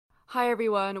Hi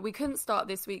everyone, we couldn't start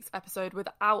this week's episode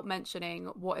without mentioning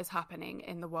what is happening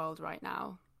in the world right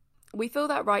now. We feel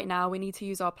that right now we need to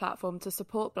use our platform to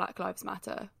support Black Lives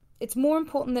Matter. It's more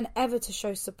important than ever to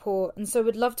show support, and so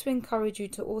we'd love to encourage you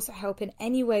to also help in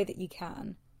any way that you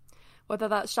can. Whether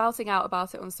that's shouting out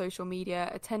about it on social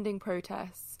media, attending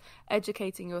protests,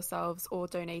 educating yourselves, or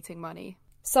donating money.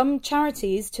 Some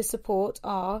charities to support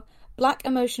are Black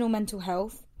Emotional Mental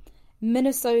Health,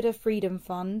 Minnesota Freedom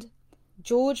Fund,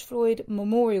 George Floyd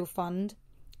Memorial Fund,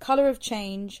 Colour of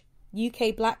Change,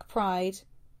 UK Black Pride,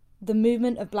 the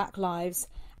Movement of Black Lives,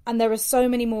 and there are so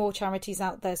many more charities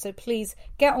out there, so please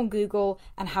get on Google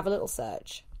and have a little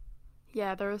search.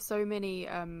 Yeah, there are so many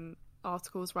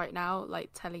articles right now, like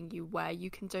telling you where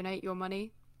you can donate your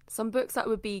money. Some books that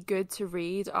would be good to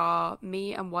read are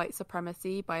Me and White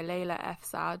Supremacy by Layla F.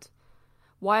 Saad,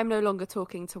 Why I'm No Longer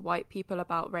Talking to White People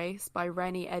About Race by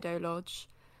Rennie Edo-Lodge,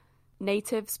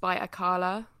 Natives by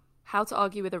Akala, How to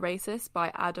Argue with a Racist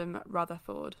by Adam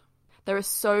Rutherford. There are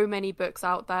so many books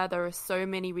out there, there are so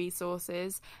many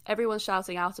resources. Everyone's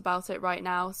shouting out about it right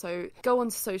now, so go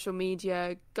onto social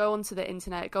media, go onto the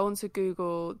internet, go onto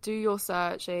Google, do your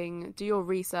searching, do your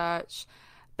research.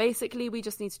 Basically, we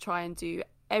just need to try and do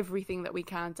everything that we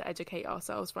can to educate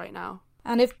ourselves right now.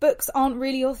 And if books aren't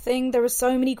really your thing, there are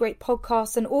so many great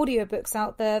podcasts and audiobooks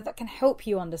out there that can help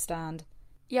you understand.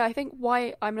 Yeah, I think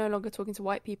Why I'm No Longer Talking to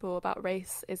White People About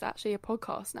Race is actually a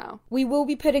podcast now. We will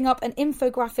be putting up an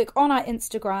infographic on our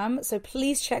Instagram, so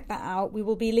please check that out. We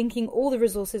will be linking all the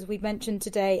resources we mentioned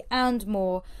today and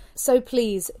more. So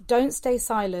please, don't stay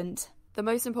silent. The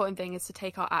most important thing is to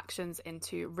take our actions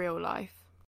into real life.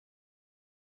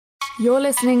 You're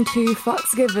listening to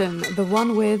Fucks Given, the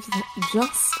one with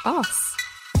just us.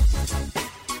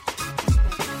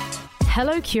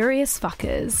 Hello, curious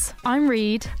fuckers. I'm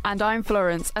Reed. And I'm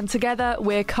Florence, and together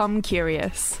we're Come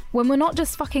Curious. When we're not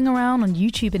just fucking around on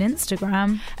YouTube and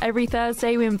Instagram. Every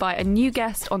Thursday we invite a new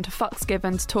guest onto Fucks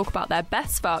Given to talk about their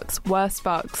best fucks, worst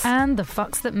fucks. And the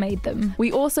fucks that made them.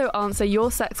 We also answer your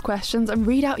sex questions and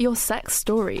read out your sex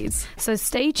stories. So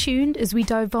stay tuned as we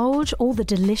divulge all the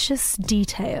delicious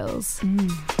details.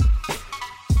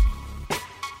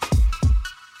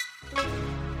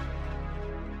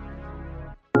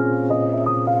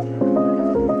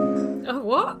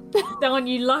 What? Aren't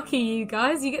you lucky, you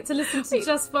guys? You get to listen to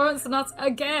Just Florence and Us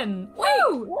again.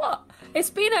 Woo! What? It's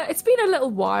been a little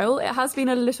while. It has been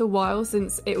a little while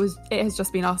since it has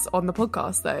just been us on the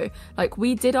podcast though. Like,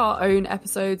 we did our own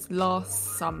episodes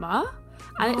last summer,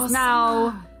 and it's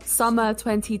now summer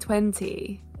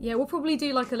 2020. Yeah, we'll probably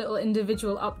do like a little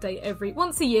individual update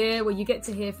once a year where you get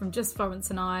to hear from just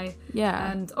Florence and I.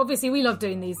 Yeah. And obviously we love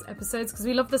doing these episodes because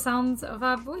we love the sounds of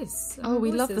our voice.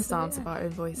 We love the sounds of our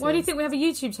own voices. Why do you think we have a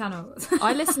YouTube channel?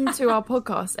 I listen to our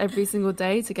podcast every single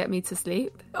day to get me to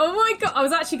sleep. Oh my God, I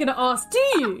was actually going to ask, do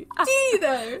you? Do you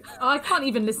though? I can't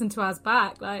even listen to ours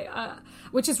back,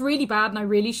 which is really bad and I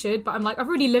really should, but I'm like, I've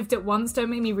already lived it once,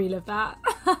 don't make me relive that.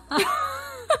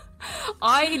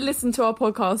 I listen to our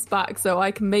podcast back so I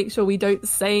can make sure we don't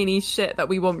say any shit that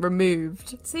we want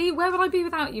removed. See, where would I be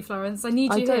without you, Florence? I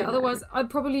need you here. Otherwise, I'd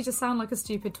probably just sound like a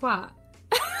stupid twat.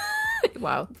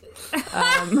 Wow.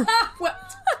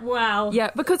 Wow. Yeah,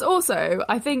 because also,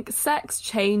 I think sex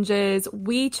changes,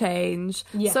 we change.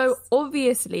 Yes. So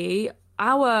obviously,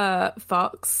 our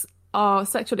fucks, our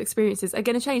sexual experiences are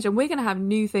going to change, and we're going to have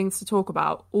new things to talk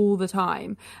about all the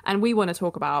time, and we want to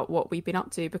talk about what we've been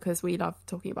up to because we love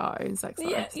talking about our own sex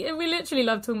lives. Yeah, we literally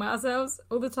love talking about ourselves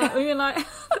all the time. I mean, like,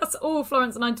 that's all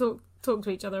Florence and I talk to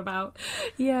each other about.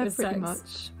 Yeah, with pretty sex.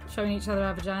 much. Showing each other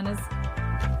our vaginas.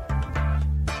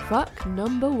 Fuck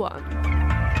number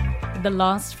 1. The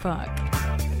last fuck.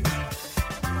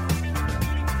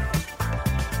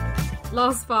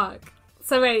 Last fuck.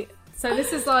 So wait, so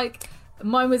this is like,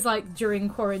 mine was like during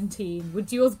quarantine.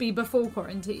 Would yours be before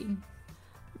quarantine?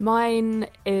 Mine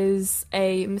is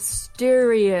a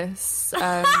mysterious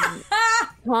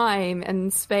time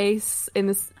and space in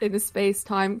the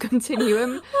space-time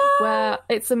continuum where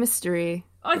it's a mystery.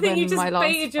 I think you just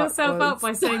baited yourself out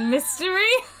by saying mystery.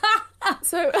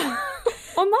 So,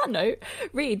 on that note,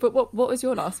 Reed, but what was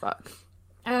your last fuck?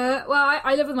 Well,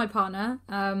 I live with my partner.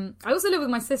 I also live with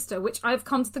my sister, which I've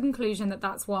come to the conclusion that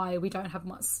that's why we don't have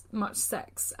much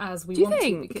sex as we want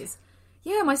to. Because,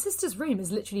 yeah, my sister's room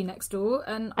is literally next door,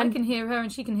 and I can hear her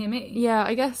and she can hear me. Yeah,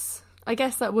 I guess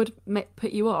that would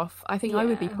put you off. I think I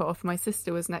would be put off. My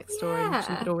sister was next door and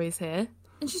she could always hear.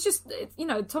 And she's just,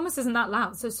 Thomas isn't that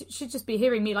loud, so she'd just be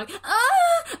hearing me like,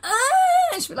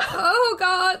 and she'd be like, oh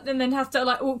God, and then have to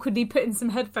like awkwardly put in some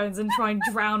headphones and try and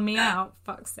drown me out,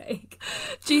 fuck's sake.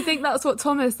 Do you think that's what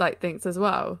Thomas thinks as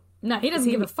well? No, he doesn't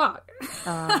give a fuck.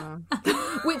 Uh...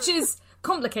 Which is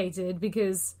complicated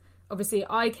because obviously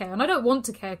I care, and I don't want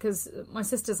to care because my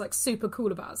sister's like super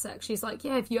cool about sex. She's like,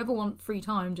 yeah, if you ever want free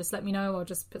time, just let me know. I'll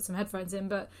just put some headphones in.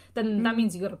 But then that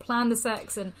means you got to plan the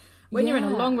sex, and when you're in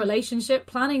a long relationship,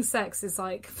 planning sex is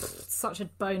like such a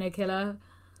boner killer.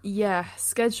 Yeah,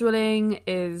 scheduling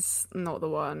is not the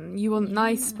one. You want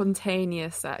nice,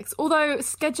 spontaneous sex. Although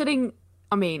scheduling,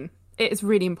 I mean, it is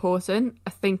really important,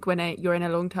 I think, when you're in a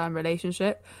long-term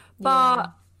relationship.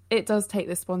 But it does take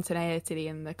the spontaneity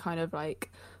and the kind of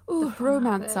like,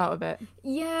 romance out of it.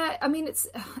 Yeah, I mean, it's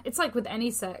like with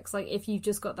any sex. Like, if you've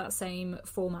just got that same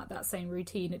format, that same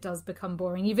routine, it does become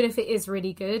boring, even if it is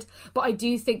really good. But I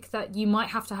do think that you might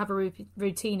have to have a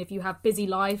routine if you have busy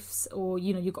lives, or,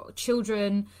 you know, you've got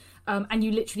children, and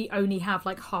you literally only have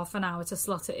like half an hour to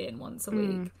slot it in once a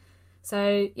week.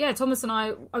 So, yeah, Thomas and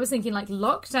I was thinking, like,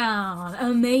 lockdown,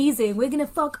 amazing, we're gonna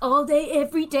fuck all day,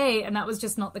 every day. And that was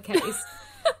just not the case.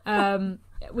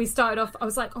 We started off, I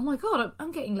was like, oh my God,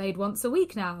 I'm getting laid once a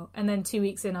week now. And then 2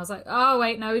 weeks in, I was like, oh,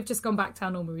 wait, no, we've just gone back to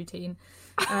our normal routine.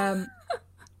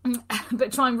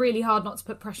 But trying really hard not to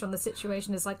put pressure on the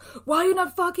situation is like, why are you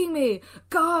not fucking me?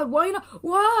 God, why not?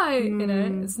 Why? You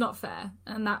know, it's not fair.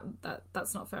 And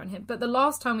that's not fair on him. But the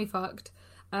last time we fucked,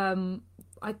 I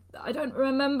don't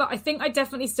remember. I think I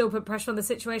definitely still put pressure on the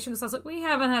situation because I was like, we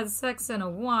haven't had sex in a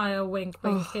while. Wink,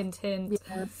 wink, hint, hint.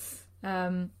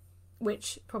 Yeah.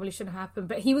 Which probably shouldn't have happened.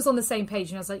 But he was on the same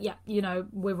page and I was like, yeah, you know,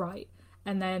 we're right.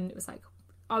 And then it was like,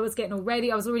 I was getting all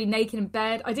ready. I was already naked in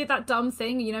bed. I did that dumb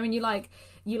thing, you know, when you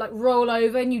roll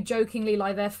over and you jokingly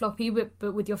lie there floppy,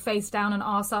 but with your face down and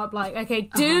arse up, like, okay,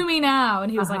 do me now.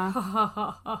 And he was like, ha, ha,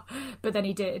 ha, ha. But then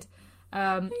he did.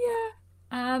 Yeah.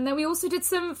 And then we also did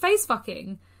some face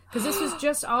fucking. Because this was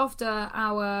just after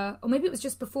or maybe it was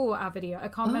just before our video. I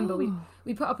can't remember.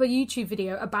 We put up a YouTube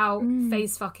video about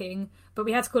face fucking, but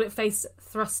we had to call it face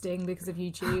thrusting because of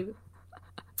YouTube.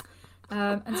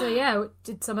 And so yeah, we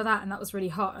did some of that, and that was really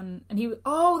hot. And he,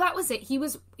 that was it. He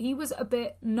was a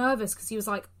bit nervous because he was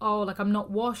like, oh, like I'm not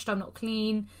washed, I'm not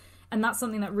clean, and that's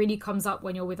something that really comes up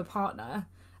when you're with a partner.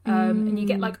 And you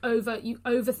get like you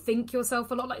overthink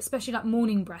yourself a lot, like especially like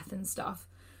morning breath and stuff.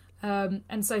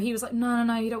 And so he was like, no,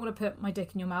 you don't want to put my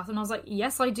dick in your mouth. And I was like,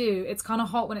 yes, I do. It's kind of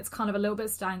hot when it's kind of a little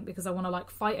bit stank because I want to like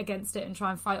fight against it and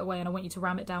try and fight away, and I want you to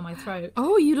ram it down my throat.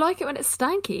 Oh, you like it when it's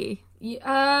stanky?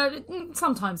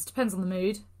 Sometimes, depends on the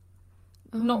mood.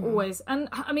 Not always. And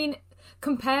I mean,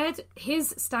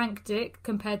 his stank dick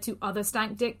compared to other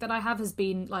stank dick that I have has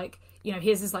been like, you know,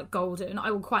 his is like golden. I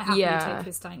will quite happily take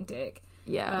his stank dick.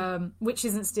 Yeah. Which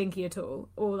isn't stinky at all,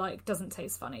 or like doesn't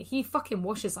taste funny. He fucking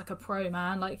washes like a pro,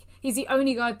 man. Like, he's the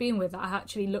only guy I've been with that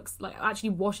actually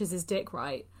washes his dick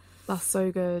right. That's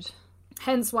so good.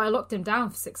 Hence why I locked him down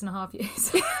for 6.5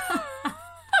 years.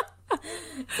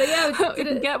 So yeah, if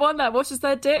you get one that washes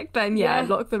their dick, then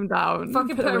lock them down.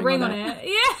 Fucking put a ring on it.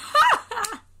 Yeah.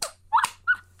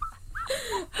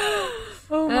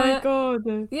 Oh my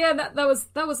god. Yeah, that was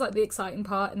like the exciting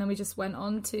part, and then we just went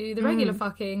on to the regular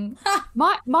fucking.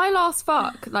 My last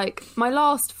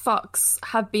fucks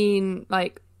have been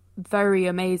like very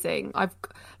amazing. I've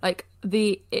like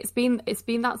it's been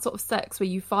that sort of sex where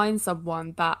you find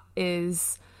someone that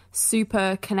is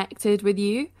super connected with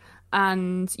you,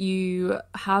 and you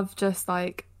have just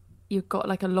like, you've got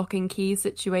like a lock and key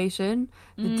situation.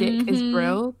 The dick is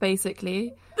Brill,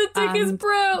 basically. The dick is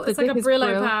Brill. It's like a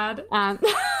Brillo pad.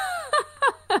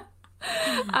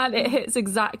 And it hits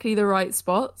exactly the right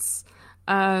spots.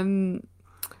 And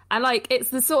like, it's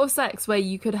the sort of sex where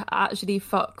you could actually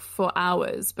fuck for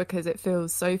hours because it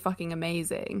feels so fucking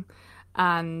amazing.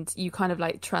 And you kind of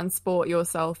like transport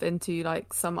yourself into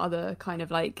like some other kind of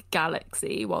like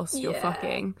galaxy whilst you're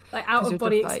fucking. Like out of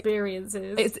body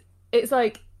experiences. It's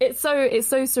like, it's so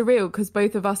surreal because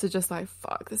both of us are just like,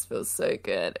 fuck, this feels so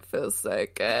good. It feels so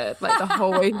good. Like the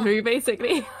whole way through,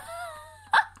 basically.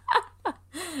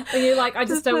 And you're like, I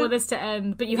just don't want this to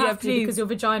end. But you have to, because your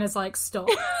vagina's like, stop.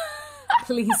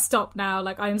 Please stop now.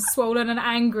 Like, I am swollen and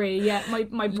angry, yet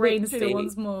my brain still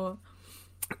wants more.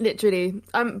 Literally.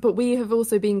 But we have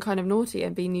also been kind of naughty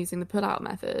and been using the pull-out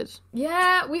method.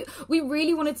 Yeah, we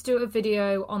really wanted to do a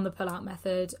video on the pull-out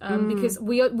method because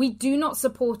we do not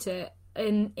support it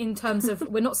in terms of,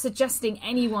 we're not suggesting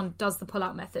anyone does the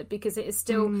pull-out method because it is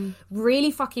still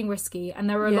really fucking risky, and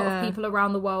there are a lot of people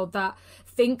around the world that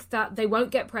think that they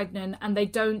won't get pregnant and they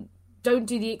don't do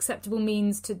the acceptable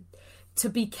means to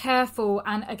be careful.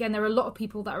 And again, there are a lot of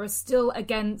people that are still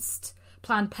against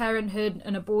Planned Parenthood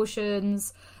and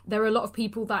abortions. There are a lot of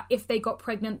people that if they got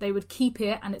pregnant they would keep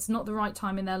it, and it's not the right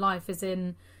time in their life, as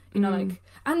in, You know, like,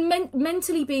 and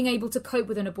mentally being able to cope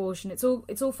with an abortion. It's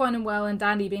all fine and well and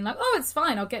dandy being like, oh, it's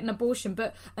fine, I'll get an abortion.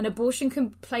 But an abortion can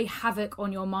play havoc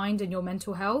on your mind and your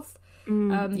mental health.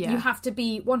 You have to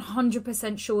be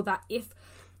 100% sure that if,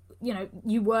 you know,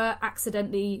 you were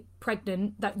accidentally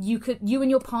pregnant, that you and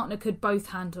your partner could both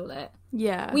handle it.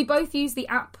 Yeah. We both use the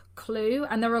app Clue,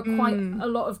 and there are quite a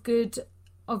lot of good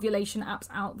ovulation apps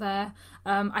out there.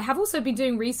 I have also been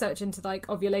doing research into like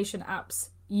ovulation apps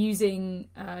using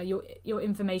your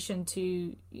information to,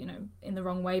 you know, in the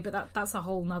wrong way, but that's a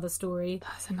whole nother story.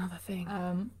 That's another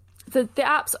thing. The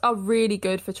apps are really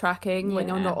good for tracking when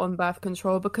you're not on birth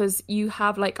control, because you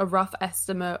have like a rough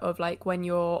estimate of like when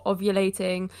you're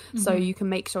ovulating, so you can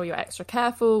make sure you're extra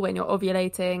careful when you're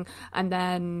ovulating. And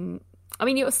then, I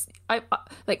mean, I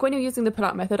like when you're using the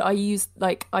pull-out method, I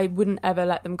wouldn't ever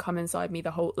let them come inside me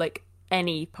the whole, like,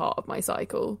 any part of my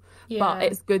cycle. But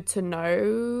it's good to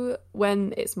know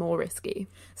when it's more risky.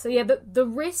 So yeah, the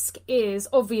risk is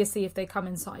obviously if they come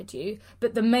inside you,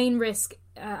 but the main risk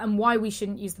and why we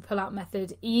shouldn't use the pull-out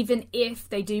method, even if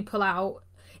they do pull out,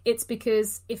 it's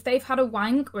because if they've had a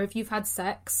wank or if you've had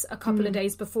sex a couple of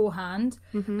days beforehand,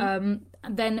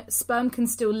 then sperm can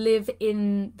still live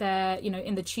in their, you know,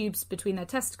 in the tubes between their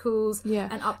testicles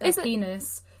and up their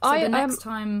penis.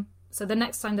 So the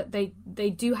next time that they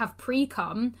do have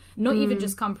pre-cum, not even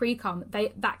just pre-cum,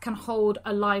 that can hold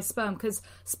a live sperm, because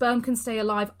sperm can stay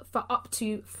alive for up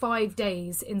to 5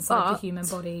 days inside the human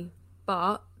body.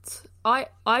 But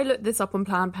I looked this up on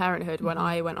Planned Parenthood when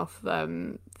I went off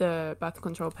the birth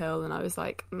control pill, and I was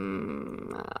like,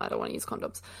 I don't want to use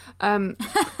condoms.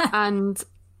 And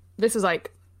this was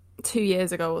like 2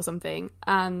 years ago or something.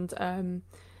 And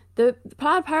the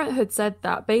Planned Parenthood said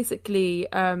that basically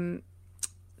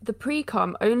the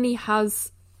pre-cum only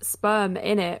has sperm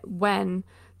in it when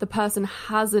the person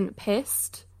hasn't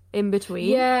pissed in between.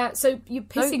 Yeah, so you're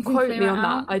pissing. Don't quote me on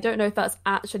that. I don't know if that's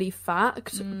actually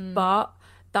fact, but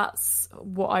that's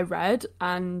what I read.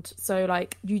 And so,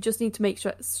 like, you just need to make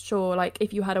sure, like,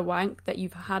 if you had a wank, that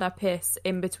you've had a piss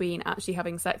in between actually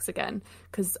having sex again,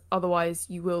 because otherwise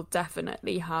you will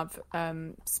definitely have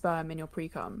sperm in your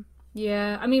pre-cum.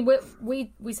 Yeah, I mean,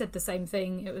 we said the same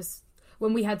thing. It was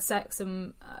when we had sex,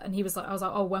 and he was like, I was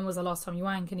like, oh, when was the last time you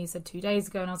wank? And he said 2 days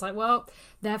ago. And I was like, well,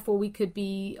 therefore we could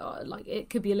be like,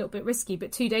 it could be a little bit risky,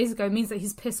 but 2 days ago means that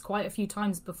he's pissed quite a few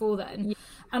times before then. Yeah.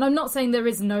 And I'm not saying there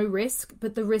is no risk,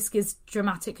 but the risk is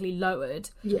dramatically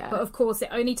lowered. Yeah. But of course, it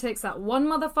only takes that one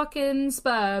motherfucking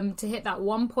sperm to hit that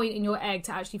one point in your egg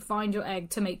to actually find your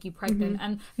egg to make you pregnant.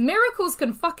 And miracles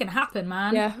can fucking happen,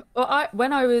 man. Yeah. Well,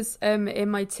 when I was in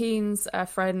my teens, a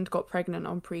friend got pregnant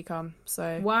on pre-cum.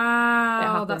 So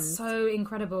wow, that's so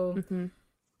incredible.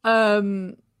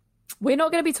 We're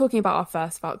not going to be talking about our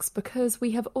first fucks, because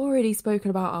we have already spoken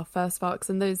about our first fucks,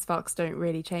 and those fucks don't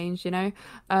really change, you know?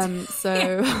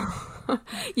 So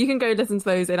you can go listen to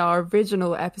those in our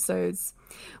original episodes,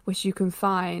 which you can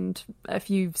find if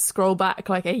you scroll back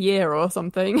like a year or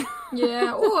something.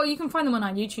 Yeah, or you can find them on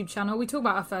our YouTube channel. We talk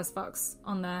about our first fucks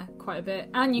on there quite a bit,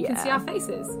 and you can see our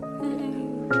faces.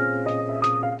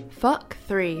 Fuck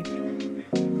 3.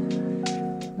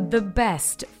 The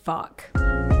best fuck.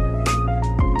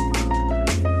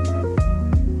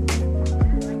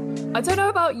 I don't know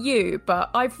about you,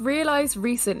 but I've realised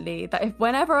recently that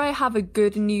whenever I have a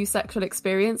good new sexual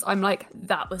experience, I'm like,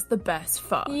 that was the best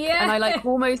fuck. Yeah. And I like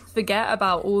almost forget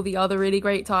about all the other really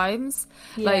great times.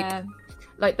 Yeah.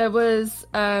 Like there was,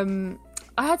 I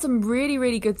had some really,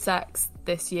 really good sex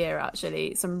this year,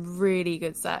 actually. Some really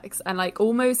good sex. And like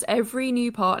almost every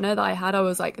new partner that I had, I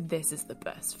was like, this is the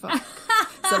best fuck.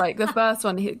 So like the first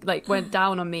one, he like went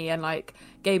down on me and like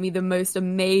gave me the most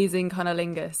amazing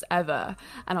cunnilingus ever,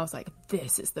 and I was like,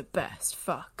 this is the best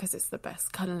fuck, because it's the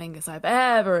best cunnilingus I've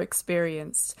ever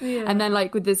experienced. And then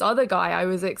like with this other guy, I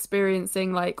was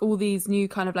experiencing like all these new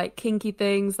kind of like kinky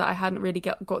things that I hadn't really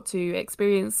got to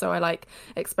experience. So I like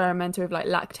experimented with like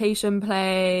lactation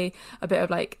play, a bit of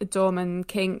like dom and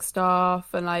kink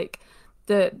stuff, and like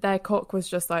their cock was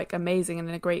just like amazing and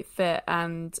in a great fit,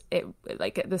 and it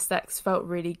like the sex felt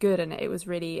really good, and it was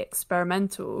really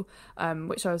experimental,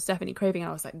 which I was definitely craving. And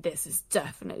I was like, this is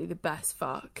definitely the best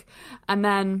fuck. And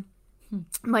then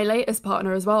my latest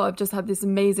partner as well, I've just had this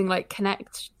amazing like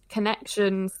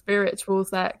connection, spiritual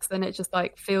sex, and it just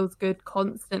like feels good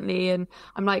constantly, and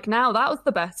I'm like, now that was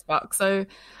the best fuck. So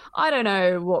I don't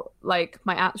know what like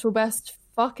my actual best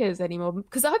fuck is anymore,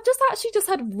 because I've just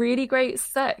had really great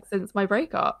sex since my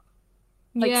breakup.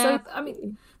 Like, yeah, so I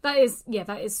mean that is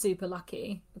super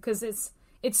lucky, because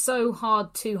it's so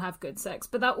hard to have good sex.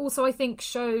 But that also, I think,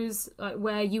 shows like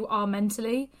where you are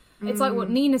mentally. It's like what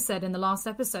Nina said in the last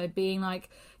episode, being like,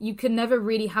 you can never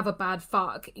really have a bad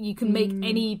fuck. You can make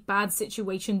any bad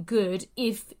situation good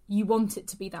if you want it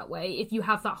to be that way. If you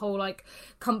have that whole like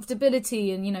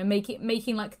comfortability and, you know,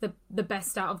 making like the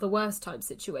best out of the worst type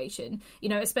situation, you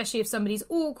know, especially if somebody's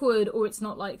awkward or it's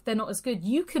not like they're not as good,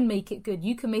 you can make it good.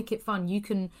 You can make it fun. You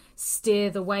can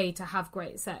steer the way to have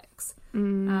great sex.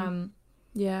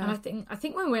 Yeah. And I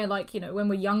think when we're like, you know, when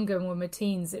we're younger and when we're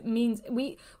teens, it means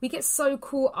we get so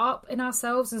caught up in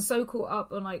ourselves and so caught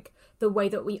up on like the way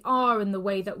that we are and the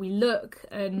way that we look,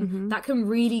 and that can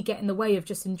really get in the way of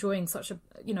just enjoying such a,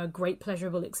 you know, great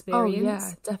pleasurable experience. Oh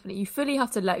yeah, definitely. You fully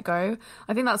have to let go.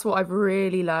 I think that's what I've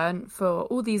really learned for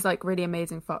all these like really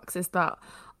amazing fucks, is that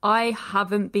I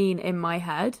haven't been in my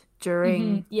head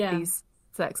during these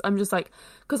sex. I'm just like,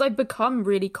 because I've become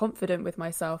really confident with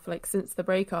myself like since the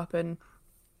breakup, and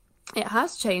it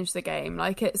has changed the game.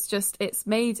 Like it's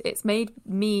made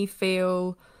me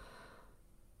feel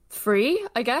free,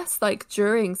 I guess, like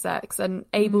during sex, and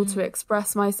able to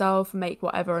express myself, make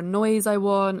whatever noise I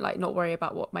want, like not worry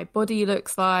about what my body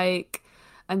looks like,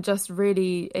 and just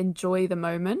really enjoy the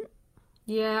moment.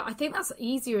 Yeah, I think that's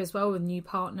easier as well with new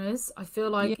partners. I feel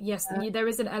like, yes, there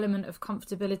is an element of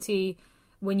comfortability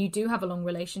when you do have a long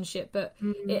relationship, but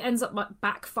it ends up like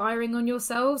backfiring on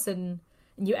yourselves, and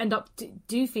you end up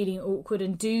do feeling awkward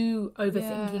and do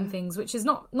overthinking things, which is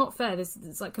not fair.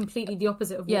 It's like completely the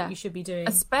opposite of what you should be doing.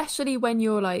 Especially when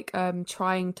you're like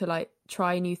trying to like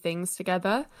try new things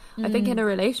together. I think in a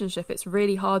relationship it's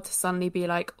really hard to suddenly be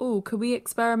like, oh, could we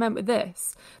experiment with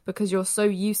this? Because you're so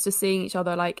used to seeing each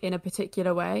other like in a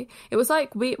particular way. It was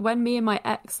like when me and my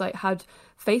ex like had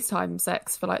FaceTime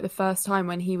sex for like the first time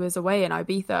when he was away in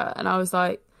Ibiza, and I was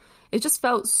like, it just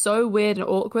felt so weird and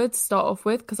awkward to start off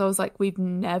with, because I was like, we've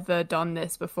never done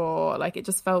this before. Like, it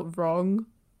just felt wrong.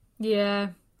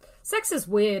 Yeah. Sex is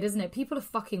weird, isn't it? People are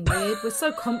fucking weird. We're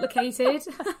so complicated.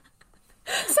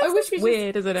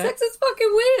 Weird, isn't it? Sex is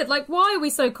fucking weird. Like, why are we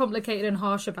so complicated and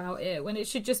harsh about it when it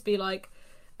should just be like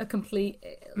a complete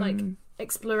like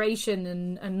exploration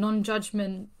and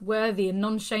non-judgment worthy and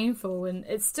non-shameful, and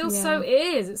it still so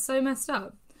is. It's so messed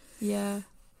up. Yeah.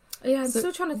 Yeah, I'm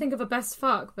still trying to think of a best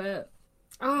fuck, but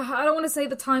I don't want to say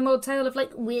the time old tale of like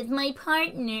with my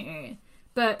partner.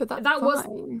 But that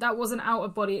was an out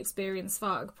of body experience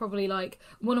fuck. Probably like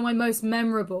one of my most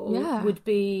memorable would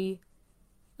be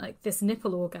like this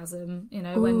nipple orgasm, you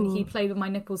know, when he played with my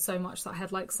nipples so much that I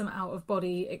had like some out of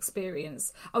body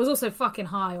experience. I was also fucking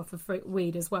high off of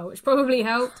weed as well, which probably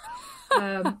helped.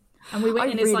 And we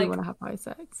went in as like, I really want to have high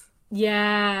sex.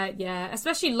 Yeah.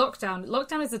 Especially lockdown.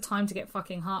 Lockdown is the time to get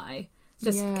fucking high.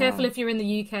 Just careful if you're in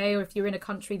the UK or if you're in a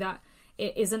country that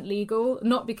it isn't legal.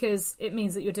 Not because it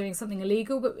means that you're doing something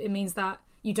illegal, but it means that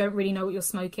you don't really know what you're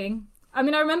smoking. I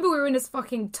mean, I remember we were in this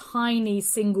fucking tiny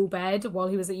single bed while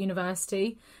he was at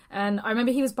university, and I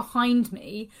remember he was behind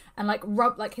me and like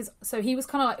rubbed like his. So he was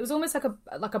kind of like, it was almost like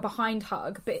a behind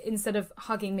hug, but instead of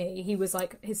hugging me, he was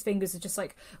like, his fingers were just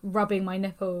like rubbing my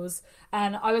nipples,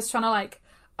 and I was trying to like.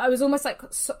 I was almost like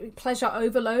pleasure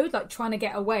overload, like trying to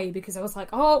get away, because I was like,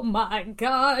 oh my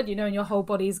God, you know, and your whole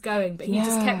body's going, but he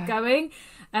just kept going.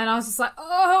 And I was just like,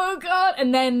 oh God.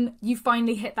 And then you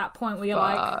finally hit that point where you're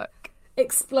like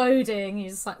exploding. You're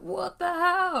just like, what the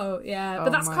hell? Yeah.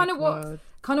 But that's kind of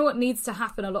what needs to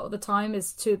happen a lot of the time,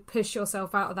 is to push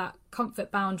yourself out of that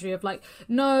comfort boundary of like,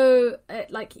 no,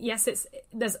 like, yes,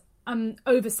 there's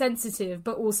oversensitive,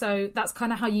 but also that's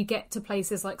kind of how you get to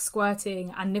places like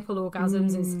squirting and nipple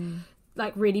orgasms is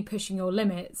like really pushing your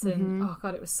limits. And oh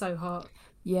God, it was so hot.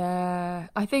 Yeah,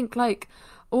 I think like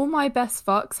all my best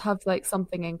fucks have like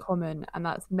something in common, and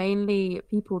that's mainly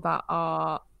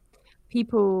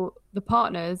the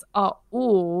partners are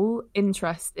all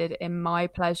interested in my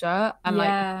pleasure and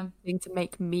like to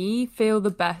make me feel the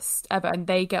best ever, and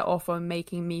they get off on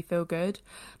making me feel good.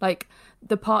 Like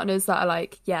the partners that are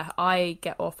like, yeah, I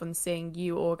get off on seeing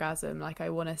you orgasm, like I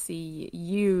want to see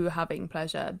you having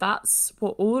pleasure. That's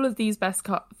what all of these best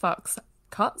fucks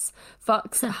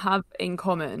have in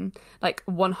common, like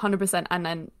 100%. And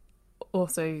then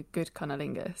also good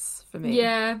cunnilingus for me.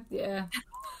 Yeah.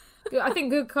 I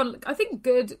think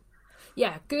good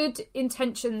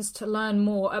intentions to learn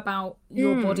more about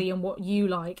your body and what you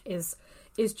like is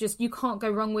just, you can't go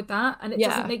wrong with that, and it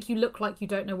doesn't make you look like you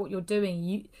don't know what you're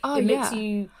doing. It makes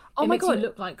you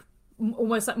look like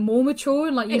almost like more mature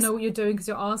and like you know what you're doing because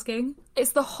you're asking.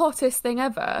 It's the hottest thing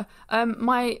ever.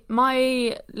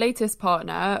 My latest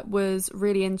partner was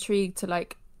really intrigued to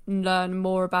like learn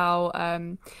more about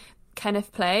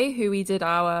Kenneth Play, who we did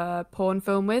our porn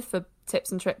film with for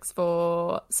tips and tricks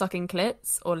for sucking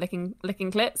clits or licking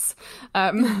clits.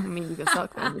 I mean, you can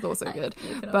suck them, it's also good.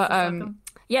 But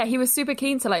yeah, he was super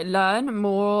keen to like learn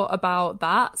more about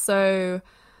that. So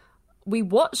we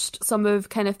watched some of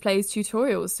Kenneth Play's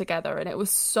tutorials together, and it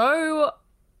was so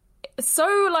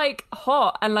like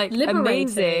hot and like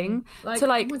liberating. Amazing to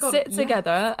like sit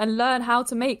together and learn how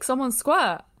to make someone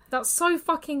squirt. That's so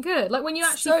fucking good. Like when you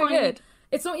actually good.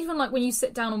 It's not even like when you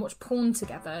sit down and watch porn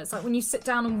together. It's like when you sit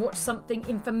down and watch something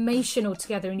informational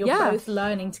together and you're both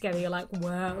learning together. You're like,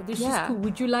 wow, this is cool.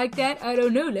 Would you like that? I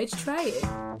don't know. Let's try it.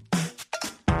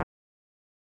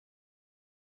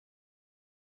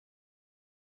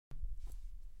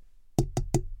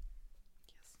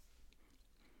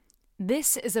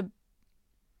 This is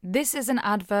an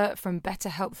advert from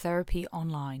BetterHelp Therapy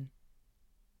Online.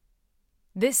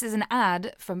 This is an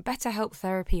ad from BetterHelp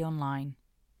Therapy Online.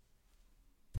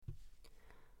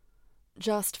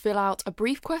 Just fill out a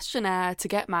brief questionnaire to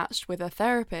get matched with a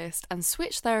therapist and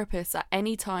switch therapists at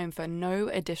any time for no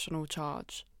additional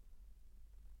charge.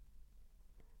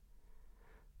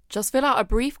 Just fill out a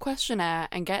brief questionnaire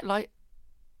and get matched.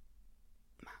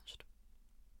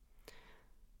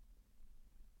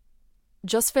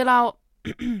 Just fill out...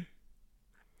 Why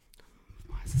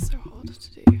is this so hard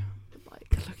to do?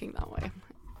 Like, looking that way.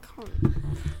 I can't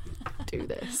do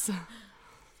this.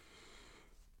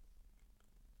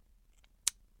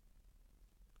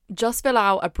 Just fill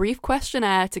out a brief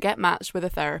questionnaire to get matched with a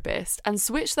therapist and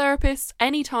switch therapists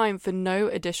anytime for no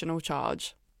additional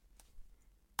charge.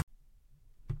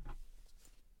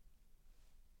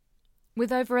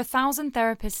 With over 1,000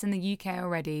 therapists in the UK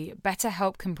already,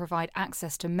 BetterHelp can provide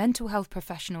access to mental health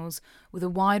professionals with a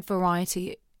wide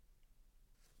variety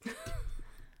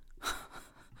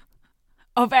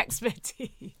of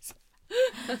expertise.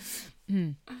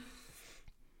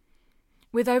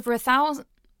 With over 1,000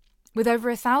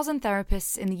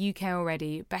 therapists in the UK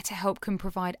already, BetterHelp can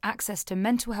provide access to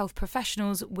mental health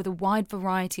professionals with a wide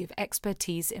variety of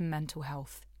expertise in mental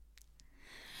health.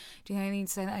 Do you think I need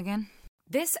to say that again?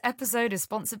 This episode is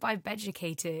sponsored by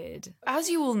Beducated. As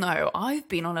you all know, I've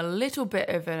been on a little bit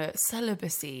of a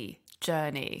celibacy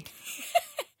journey.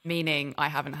 Meaning I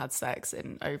haven't had sex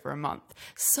in over a month.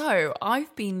 So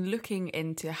I've been looking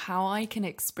into how I can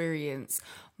experience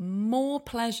more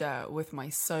pleasure with my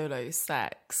solo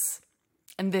sex.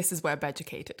 And this is where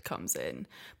Beducated comes in,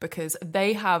 because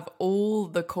they have all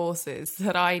the courses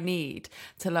that I need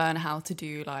to learn how to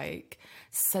do like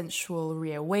sensual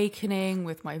reawakening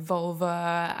with my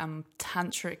vulva and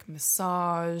tantric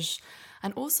massage.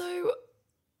 And also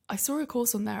I saw a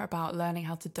course on there about learning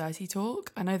how to dirty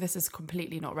talk. I know this is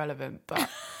completely not relevant, but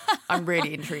I'm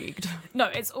really intrigued. No,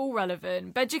 it's all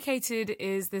relevant. Beducated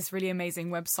is this really amazing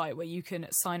website where you can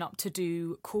sign up to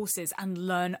do courses and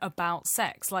learn about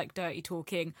sex, like dirty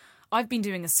talking. I've been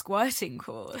doing a squirting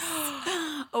course.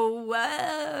 Oh,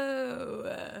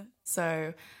 wow.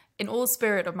 So, in all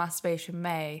spirit of Masturbation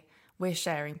May, we're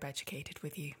sharing Beducated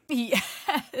with you.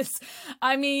 Yes.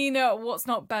 I mean, what's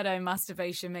not better in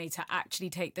Masturbation May to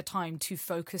actually take the time to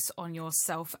focus on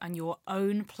yourself and your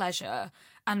own pleasure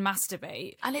and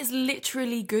masturbate. And it's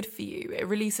literally good for you. It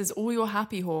releases all your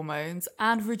happy hormones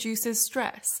and reduces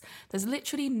stress. There's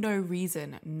literally no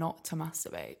reason not to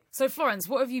masturbate. So Florence,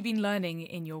 what have you been learning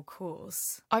in your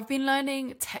course? I've been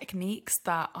learning techniques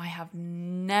that I have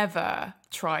never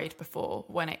tried before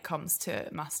when it comes to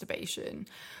masturbation.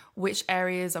 Which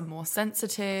areas are more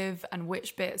sensitive and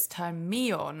which bits turn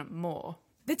me on more.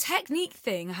 The technique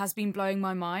thing has been blowing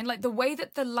my mind, like the way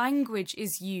that the language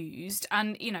is used,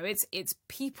 and you know, it's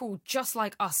people just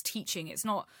like us teaching. It's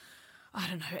not, I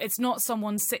don't know, it's not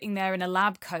someone sitting there in a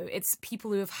lab coat. It's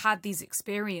people who have had these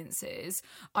experiences.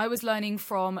 I was learning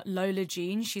from Lola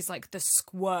Jean. She's like the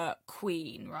squirt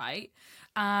queen, right?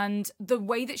 And the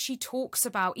way that she talks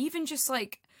about even just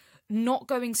like not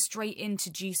going straight into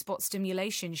G-spot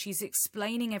stimulation, she's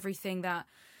explaining everything that,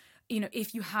 you know,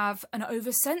 if you have an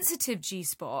oversensitive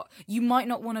G-spot, you might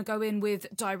not want to go in with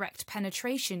direct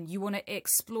penetration. You want to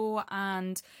explore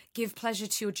and give pleasure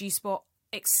to your G-spot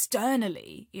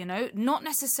externally, you know, not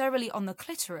necessarily on the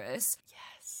clitoris.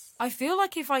 Yes. I feel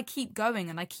like if I keep going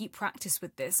and I keep practice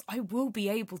with this, I will be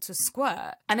able to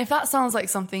squirt. And if that sounds like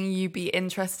something you'd be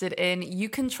interested in, you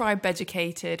can try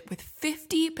Beducated with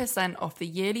 50% off the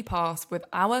yearly pass with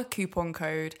our coupon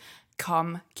code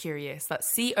COMECurious.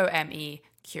 That's COME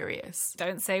curious.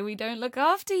 Don't say we don't look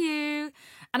after you.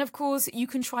 And of course, you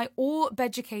can try all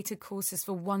Beducated courses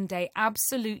for 1 day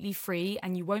absolutely free,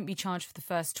 and you won't be charged for the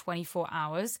first 24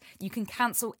 hours. You can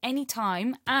cancel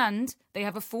anytime, and they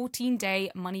have a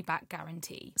 14-day money-back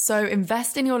guarantee. So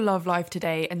invest in your love life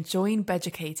today and join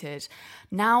Beducated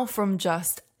now from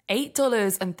just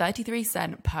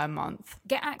 $8.33 per month.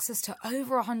 Get access to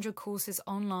over 100 courses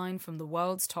online from the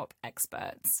world's top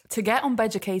experts. To get on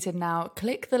Beducated now,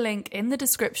 click the link in the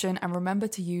description and remember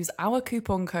to use our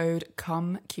coupon code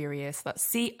COMECURIOUS.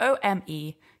 That's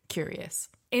COME curious.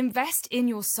 Invest in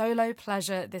your solo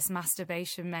pleasure this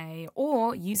masturbation May,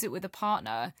 or use it with a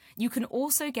partner. You can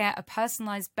also get a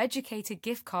personalised Beducated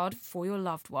gift card for your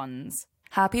loved ones.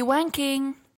 Happy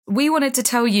wanking! We wanted to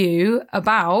tell you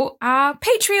about our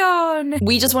Patreon.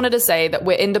 We just wanted to say that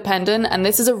we're independent, and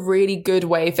this is a really good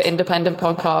way for independent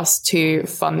podcasts to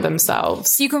fund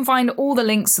themselves. You can find all the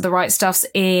links to the right stuffs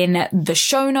in the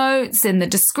show notes, in the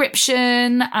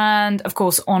description, and of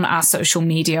course on our social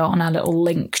media, on our little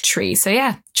link tree. So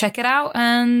yeah, check it out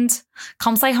and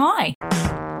come say hi.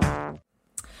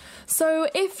 So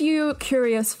if you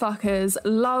curious fuckers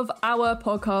love our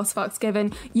podcast, Fucks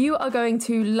Given, you are going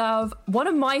to love one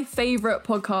of my favourite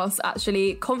podcasts,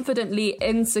 actually, Confidently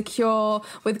Insecure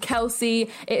with Kelsey.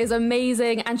 It is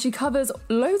amazing, and she covers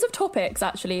loads of topics,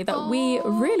 actually, that we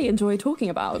really enjoy talking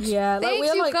about. Yeah, like Thank we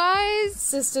are you, like guys.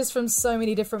 sisters from so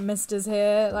many different misters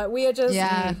here. Like we are just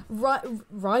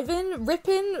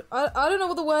ripping. I don't know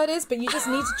what the word is, but you just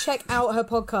need to check out her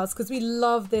podcast because we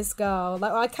love this girl.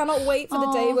 Like I cannot wait for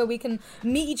the day where we can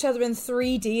meet each other in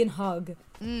 3D and hug.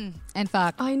 And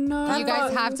fuck. I know. You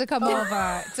guys have to come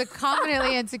over to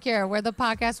Confidently Insecure. We're the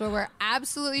podcast where we're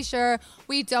absolutely sure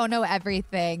we don't know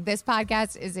everything. This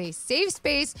podcast is a safe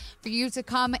space for you to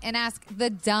come and ask the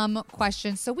dumb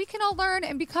questions so we can all learn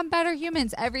and become better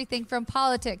humans. Everything from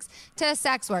politics to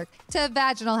sex work to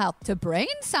vaginal health to brain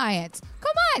science.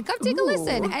 Come on, come take a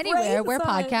listen anywhere where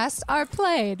podcasts are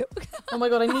played. Oh my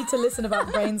God, I need to listen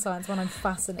about brain science when I'm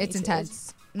fascinated. It's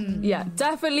intense. Yeah,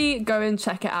 definitely go and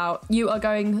check it out. You are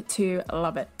going to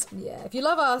love it. Yeah, if you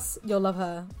love us, you'll love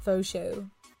her. Faux show.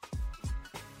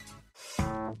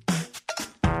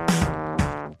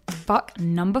 Fuck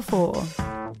number 4.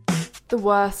 The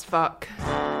worst fuck.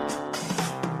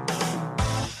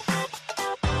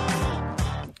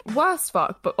 Worst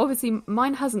fuck, but obviously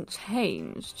mine hasn't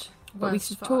changed. But we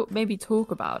should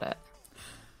talk about it.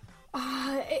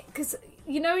 Because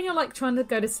you know when you're like trying to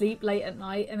go to sleep late at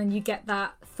night and then you get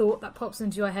that thought that pops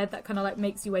into your head that kind of like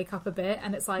makes you wake up a bit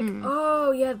and it's like,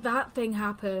 oh yeah, that thing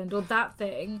happened or that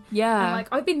thing. Yeah. And like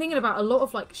I've been thinking about a lot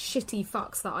of like shitty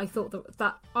fucks that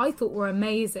I thought were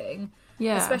amazing.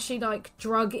 Yeah. Especially like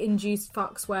drug-induced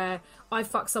fucks where I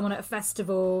fucked someone at a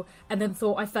festival and then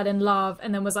thought I fell in love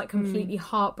and then was like completely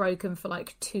heartbroken for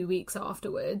like 2 weeks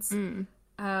afterwards.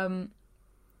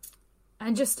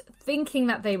 And just thinking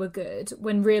that they were good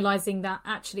when realising that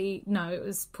actually, no, it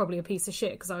was probably a piece of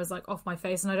shit because I was like off my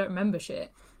face and I don't remember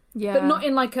shit. Yeah. But not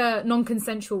in like a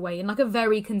non-consensual way, in like a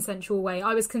very consensual way.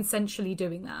 I was consensually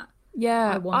doing that.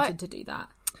 Yeah. I wanted to do that.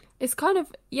 It's kind of,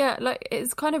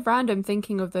 it's kind of random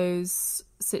thinking of those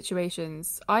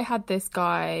situations. I had this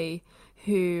guy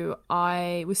who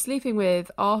I was sleeping with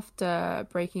after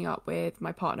breaking up with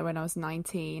my partner when I was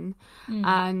 19,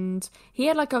 and he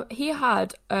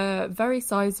had a very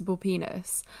sizable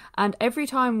penis, and every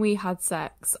time we had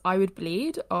sex I would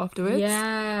bleed afterwards.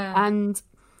 Yeah. And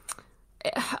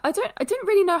I didn't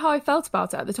really know how I felt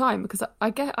about it at the time because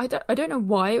I don't know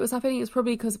why it was happening. It's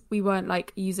probably because we weren't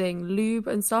like using lube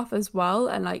and stuff as well,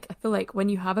 and like I feel like when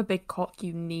you have a big cock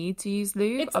you need to use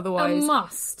lube, It's otherwise a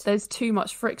must. there's too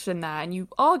much friction there and you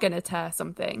are gonna tear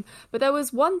something. But there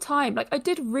was one time, like I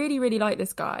did really really like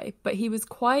this guy, but he was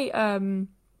quite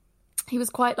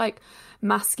like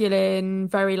masculine,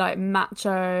 very like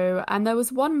macho, and there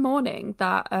was one morning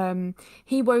that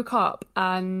he woke up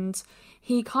and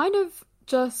he kind of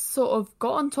just sort of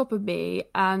got on top of me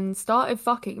and started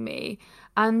fucking me,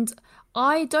 and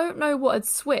I don't know what had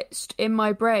switched in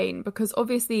my brain because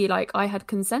obviously like I had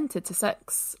consented to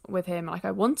sex with him, like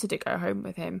I wanted to go home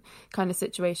with him kind of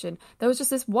situation. There was just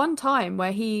this one time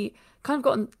where he kind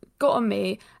of got on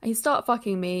me and he started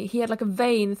fucking me. He had like a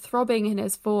vein throbbing in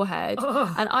his forehead,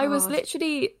 and I was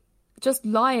literally just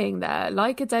lying there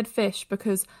like a dead fish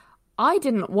because I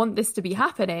didn't want this to be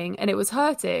happening and it was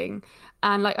hurting.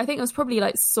 And like I think it was probably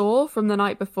like sore from the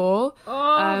night before.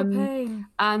 The pain.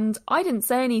 And I didn't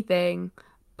say anything.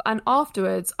 And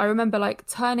afterwards, I remember like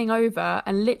turning over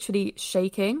and literally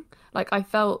shaking. Like I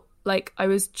felt like I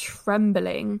was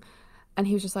trembling. And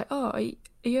he was just like, "Oh, are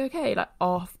you okay?" Like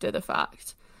after the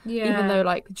fact. Yeah. Even though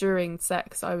like during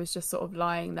sex, I was just sort of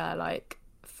lying there like,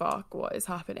 fuck, what is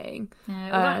happening?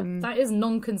 Yeah, well, that is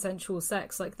non-consensual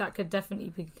sex. Like that could definitely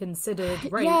be considered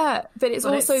rape. Yeah, but it's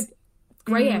also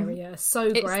grey area.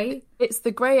 So grey. It's the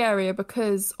grey area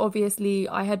because obviously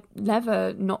I had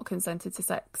never not consented to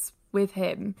sex with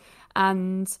him,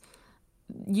 and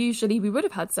usually we would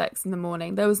have had sex in the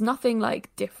morning. There was nothing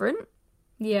like different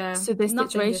to this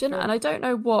situation. And I don't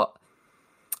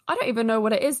even know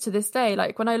what it is to this day.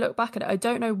 Like when I look back at it, I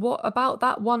don't know what about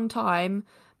that one time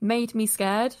made me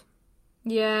scared.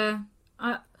 Yeah.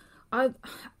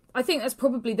 I think that's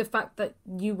probably the fact that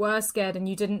you were scared and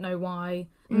you didn't know why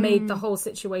made the whole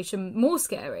situation more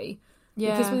scary.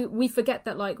 Yeah. Because we forget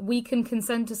that, like, we can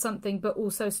consent to something but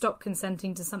also stop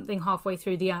consenting to something halfway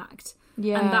through the act.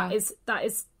 Yeah. And that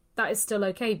is still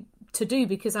okay to do,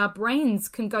 because our brains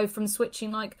can go from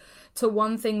switching like to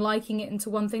one thing, liking it, into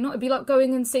one thing not. It'd be like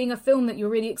going and seeing a film that you're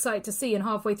really excited to see and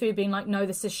halfway through being like, no,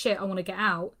 this is shit, I want to get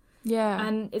out. Yeah.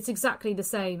 And it's exactly the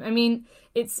same. I mean,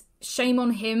 it's shame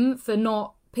on him for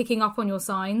not picking up on your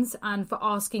signs and for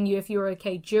asking you if you're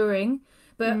okay during.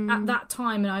 But at that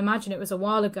time, and I imagine it was a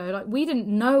while ago, like, we didn't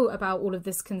know about all of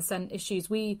this consent issues.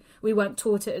 We weren't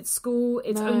taught it at school.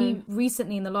 It's only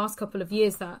recently in the last couple of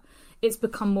years that it's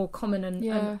become more common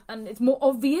and it's more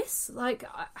obvious. Like,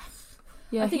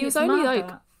 I think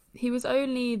he was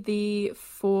only the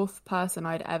fourth person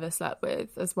I'd ever slept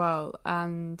with as well,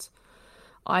 and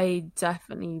I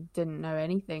definitely didn't know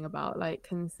anything about like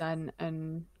consent,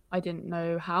 and I didn't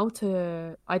know how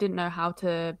to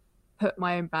put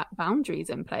my own boundaries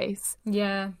in place.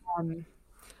 Yeah.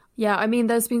 I mean,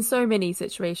 there's been so many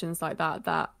situations like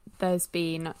that there's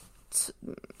been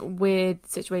weird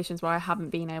situations where I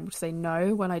haven't been able to say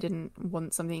no when I didn't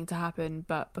want something to happen,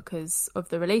 but because of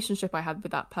the relationship I had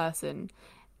with that person,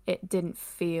 it didn't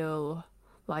feel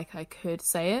like I could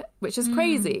say it, which is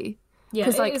crazy. Yeah,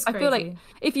 because like I feel like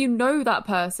if you know that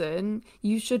person,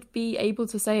 you should be able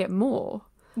to say it more.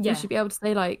 Yeah. You should be able to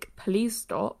say, like, please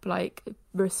stop, like,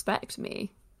 respect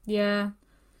me. Yeah.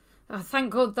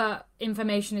 Thank God that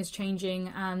information is changing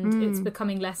and it's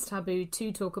becoming less taboo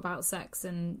to talk about sex,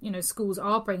 and, you know, schools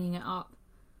are bringing it up,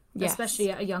 especially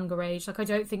at a younger age. Like, I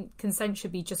don't think consent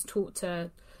should be just taught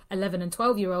to 11 and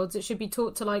 12-year-olds. It should be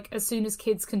taught to, like, as soon as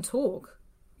kids can talk.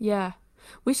 Yeah.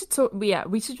 We should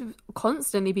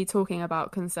constantly be talking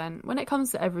about consent when it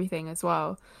comes to everything as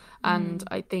well. And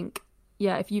I think...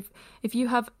 yeah, if you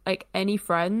have like any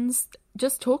friends,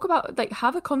 just talk about, like,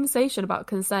 have a conversation about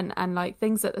consent and like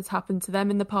things that has happened to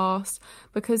them in the past,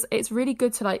 because it's really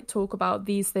good to like talk about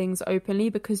these things openly,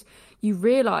 because you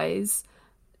realize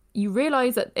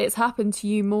that it's happened to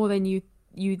you more than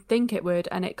you think it would,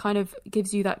 and it kind of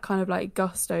gives you that kind of like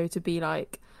gusto to be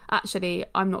like, actually,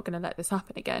 I'm not going to let this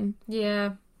happen again.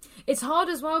 Yeah, it's hard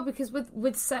as well, because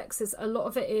with sex, a lot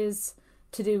of it is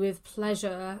to do with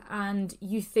pleasure, and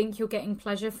you think you're getting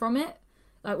pleasure from it,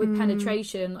 like with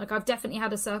penetration. Like, I've definitely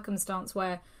had a circumstance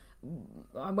where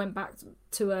I went back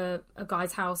to a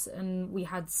guy's house and we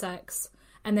had sex,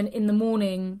 and then in the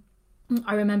morning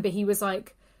I remember he was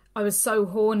like, I was so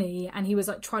horny, and he was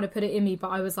like trying to put it in me, but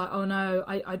I was like, oh no,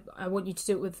 I want you to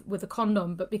do it with a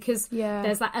condom. But because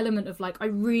there's that element of like, I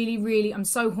really, I'm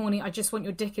so horny, I just want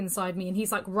your dick inside me, and he's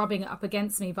like rubbing it up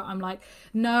against me, but I'm like,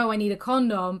 no, I need a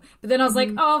condom. But then I was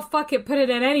like, oh fuck it, put it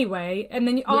in anyway. And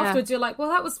then afterwards you're like, well,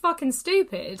 that was fucking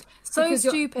stupid. So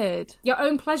stupid. Your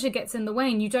own pleasure gets in the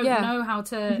way, and you don't know how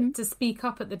to speak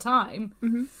up at the time.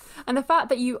 And the fact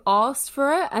that you asked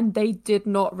for it and they did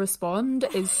not respond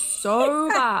is so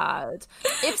bad.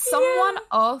 If someone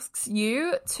asks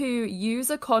you to use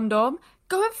a condom,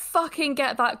 go and fucking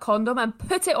get that condom and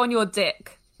put it on your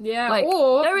dick. Yeah, like,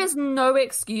 or there is no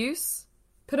excuse.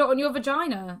 Put it on your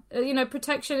vagina. You know,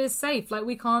 protection is safe. Like,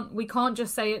 we can't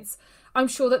just say it's... I'm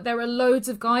sure that there are loads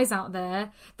of guys out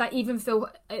there that even feel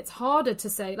it's harder to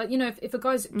say. Like, you know, if a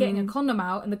guy's getting a condom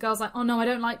out and the girl's like, oh no, I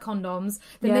don't like condoms,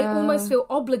 then they almost feel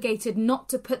obligated not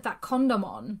to put that condom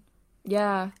on.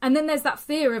 Yeah. And then there's that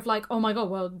fear of like, oh my God,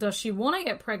 well, does she want to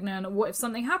get pregnant? What if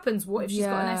something happens? What if she's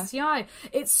got an STI?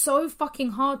 It's so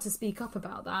fucking hard to speak up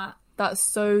about that. That's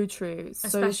so true.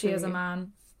 Especially as a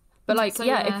man. But like,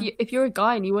 if you're a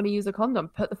guy and you want to use a condom,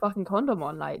 put the fucking condom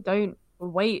on. Like, don't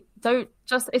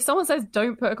just, if someone says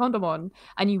don't put a condom on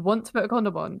and you want to put a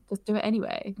condom on, just do it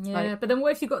anyway. Yeah, but then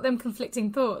what if you've got them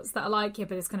conflicting thoughts that are like, yeah,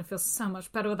 but it's going to feel so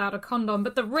much better without a condom,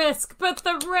 but the risk.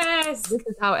 This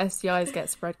is how STIs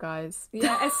get spread, guys.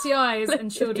 Yeah, STIs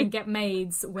and children get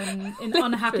maids when in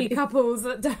unhappy couples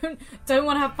that don't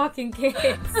want to have fucking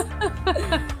kids.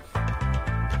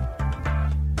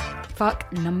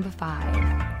 Fuck number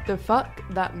 5. The fuck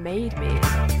that made me.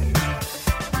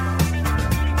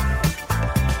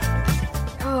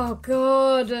 Oh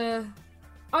God,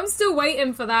 I'm still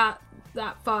waiting for that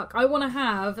fuck. I want to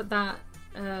have that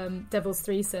devil's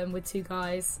threesome with 2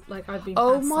 guys. Like, I've been.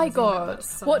 Oh my God,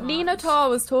 so what much. Nina Tarr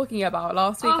was talking about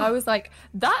last week. I was like,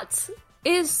 that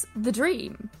is the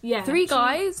dream. Yeah. 3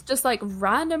 guys just like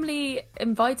randomly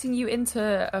inviting you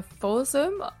into a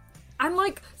foursome. And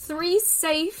like 3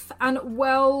 safe and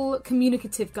well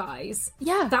communicative guys.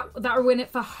 Yeah. That are in it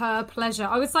for her pleasure.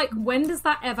 I was like, when does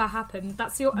that ever happen?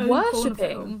 That's your own porn Worshipping.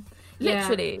 film. Yeah.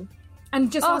 Literally.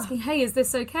 And just asking, hey, is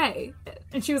this okay?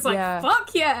 And she was like, Yeah.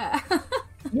 fuck yeah.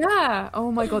 Yeah.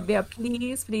 Oh my god. Yeah.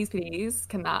 Please, please, please.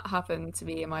 Can that happen to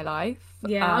me in my life?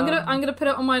 Yeah, I'm gonna put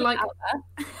it on my like. out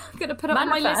I'm gonna put it on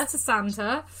my list to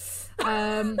Santa.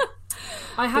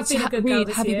 I have been a good girl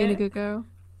this Have year. you been a good girl?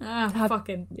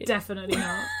 Fucking definitely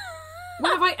not.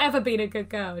 When have I ever been a good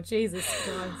girl? Jesus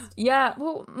Christ. Yeah,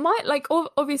 well,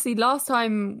 obviously last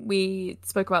time we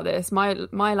spoke about this, my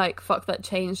like fuck that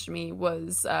changed me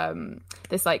was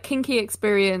this like kinky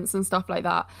experience and stuff like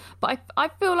that. But I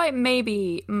feel like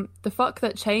maybe the fuck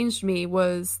that changed me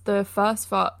was the first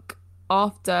fuck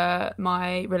after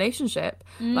my relationship.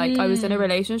 Like I was in a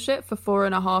relationship for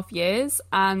 4.5 years,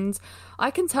 and I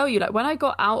can tell you, like when I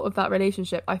got out of that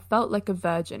relationship, I felt like a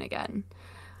virgin again.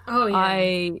 Oh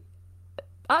yeah.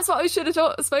 That's what I should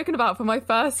have spoken about for my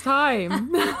first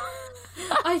time.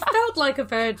 I felt like a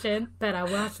virgin, but I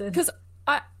wasn't.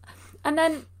 And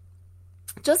then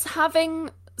just having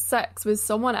sex with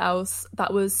someone else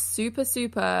that was super,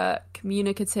 super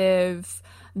communicative,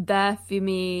 there for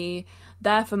me,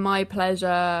 there for my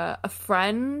pleasure, a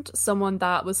friend, someone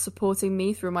that was supporting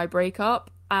me through my breakup.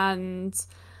 And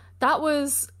that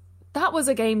was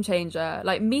a game changer.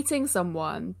 Like meeting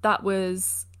someone that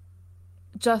was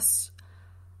just,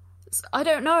 I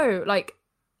don't know, like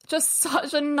just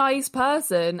such a nice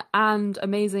person and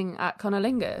amazing at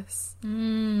cunnilingus.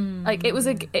 Like it was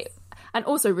and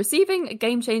also receiving a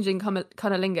game-changing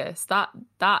cunnilingus,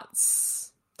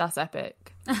 that's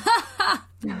epic.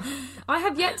 I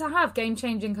have yet to have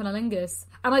game-changing cunnilingus,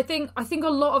 and I think a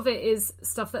lot of it is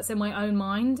stuff that's in my own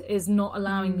mind is not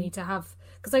allowing me to have,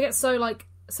 because I get so like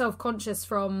self-conscious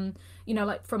from, you know,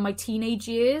 like from my teenage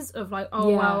years of like, oh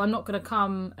wow, I'm not gonna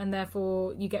come, and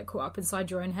therefore you get caught up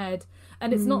inside your own head,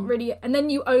 and it's not really, and then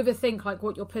you overthink like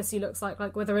what your pussy looks like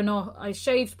whether or not I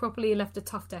shaved properly, left a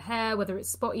tuft of hair, whether it's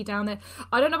spotty down there.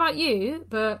 I don't know about you,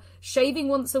 but shaving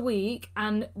once a week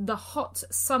and the hot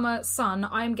summer sun,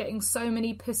 I am getting so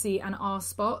many pussy and arse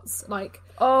spots, like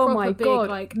Oh my big, god,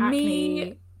 like acne.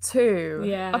 me too.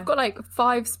 Yeah. I've got like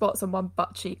 5 spots on one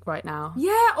butt cheek right now.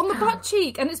 Yeah, on the butt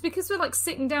cheek, and it's because we're like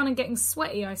sitting down and getting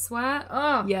sweaty, I swear.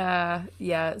 Oh Yeah,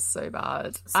 it's so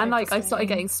bad. So and like I started frustrating.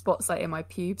 getting spots like in my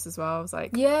pubes as well. I was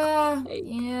like, yeah,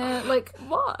 like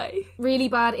why? really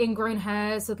bad ingrown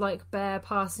hairs with like bare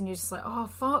pus, and you're just like, oh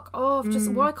fuck off, just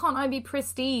why can't I be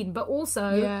pristine? But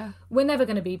also we're never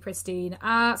going to be pristine.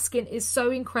 Our skin is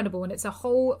so incredible, and it's a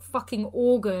whole fucking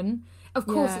organ. Of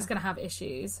course it's going to have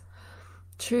issues.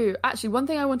 True. Actually, one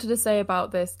thing I wanted to say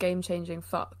about this game-changing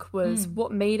fuck was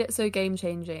what made it so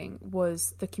game-changing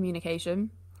was the communication.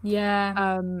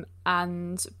 Yeah.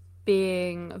 And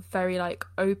being very like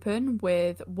open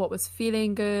with what was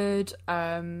feeling good,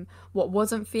 what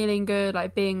wasn't feeling good,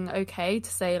 like being okay to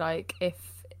say like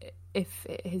if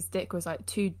his dick was like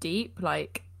too deep,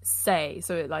 like say,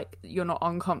 so it, like you're not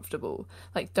uncomfortable,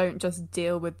 like don't just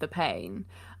deal with the pain.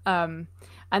 And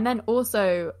then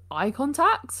also eye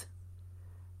contact.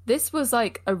 This was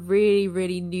like a really,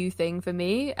 really new thing for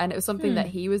me, and it was something that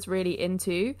he was really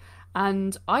into,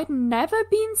 and I'd never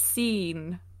been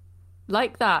seen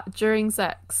like that during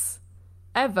sex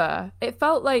ever. It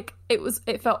felt like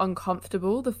it felt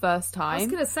uncomfortable the first time. I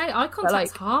was gonna say eye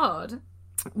contact's hard.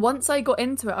 Once I got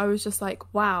into it, I was just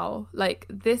like, wow, like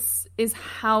this is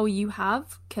how you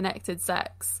have connected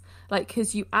sex, like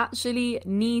because you actually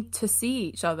need to see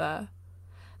each other.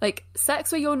 Like,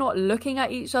 sex where you're not looking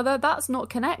at each other, that's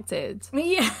not connected.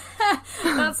 Yeah.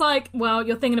 That's like, well,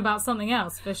 you're thinking about something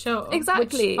else, for sure.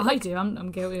 Exactly. Which I do.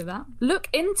 I'm guilty of that. Look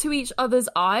into each other's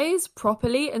eyes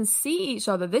properly and see each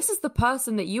other. This is the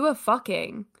person that you are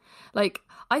fucking. Like,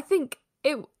 I think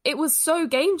it was so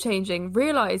game-changing,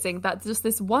 realising that just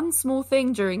this one small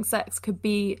thing during sex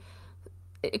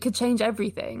it could change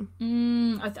everything.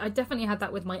 I definitely had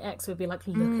that with my ex, who would be like,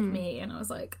 look at me. And I was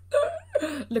like...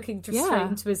 looking just straight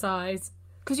into his eyes,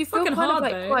 because you feel fucking kind hard,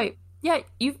 of like though. quite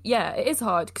it is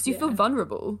hard because you feel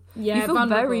vulnerable. You feel vulnerable.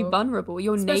 very vulnerable.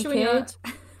 You're especially naked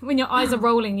when your eyes are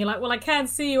rolling. You're like, well, I can't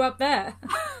see you up there.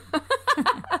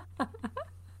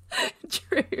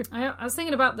 True. I was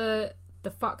thinking about the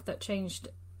fuck that changed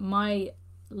my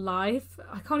life.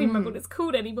 I can't even remember what it's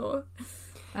called anymore.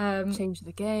 Change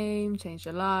the game, change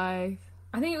your life.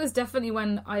 I think it was definitely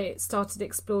when I started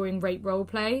exploring rape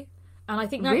roleplay. And I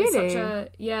think that is such a,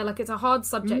 it's a hard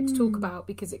subject to talk about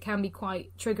because it can be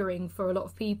quite triggering for a lot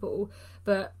of people.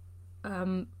 But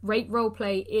rape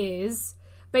roleplay is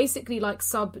basically like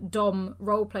sub-dom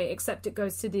roleplay, except it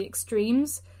goes to the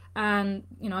extremes. And,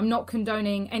 you know, I'm not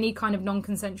condoning any kind of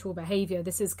non-consensual behaviour.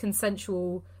 This is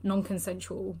consensual,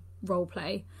 non-consensual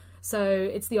roleplay. So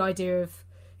it's the idea of,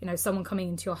 you know, someone coming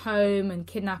into your home and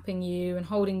kidnapping you and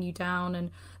holding you down.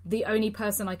 And the only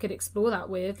person I could explore that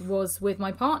with was with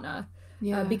my partner.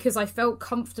 Yeah. Because I felt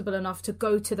comfortable enough to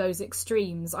go to those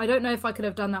extremes. I don't know if I could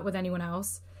have done that with anyone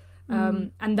else.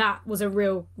 And that was a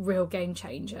real game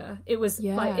changer. It was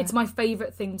like, it's my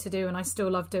favourite thing to do, and I still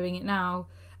love doing it now.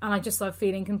 And I just love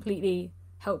feeling completely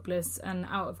helpless and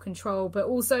out of control, but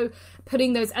also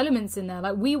putting those elements in there.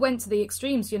 Like, we went to the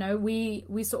extremes, you know, we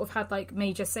sort of had like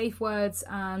major safe words,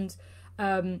 and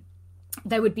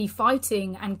there would be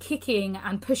fighting and kicking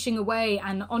and pushing away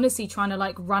and honestly trying to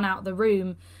like run out the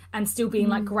room and still being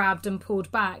like grabbed and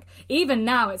pulled back. Even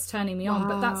now it's turning me on,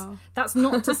 but that's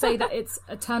not to say that it's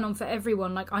a turn on for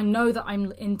everyone. Like, I know that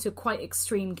I'm into quite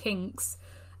extreme kinks.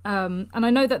 And I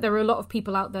know that there are a lot of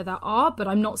people out there that are, but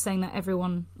I'm not saying that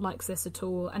everyone likes this at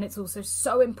all. And it's also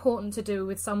so important to do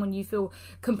with someone you feel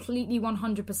completely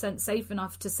 100% safe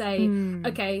enough to say,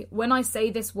 okay, when I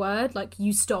say this word, like,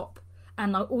 you stop.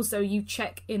 And also you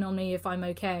check in on me if I'm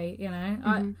okay, you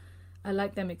know? I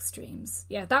like them extremes.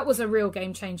 Yeah, that was a real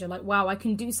game changer. Like, wow, I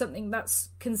can do something that's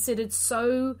considered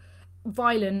so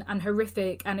violent and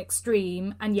horrific and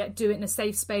extreme, and yet do it in a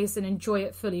safe space and enjoy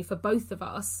it fully for both of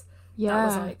us. That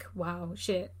was like, wow,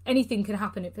 shit. Anything can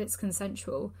happen if it's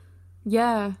consensual.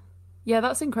 Yeah,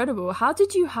 that's incredible. How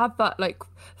did you have that like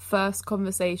first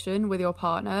conversation with your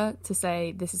partner to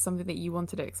say this is something that you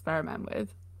wanted to experiment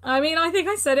with? I mean, I think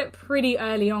I said it pretty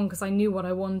early on because I knew what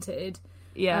I wanted.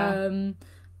 Yeah.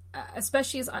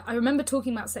 Especially as I remember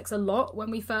talking about sex a lot when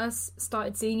we first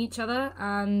started seeing each other,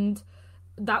 and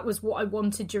that was what I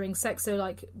wanted during sex. So,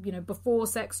 like, you know, before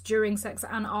sex, during sex,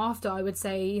 and after, I would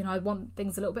say, you know, I want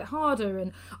things a little bit harder.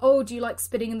 And, oh, do you like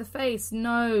spitting in the face?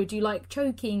 No. Do you like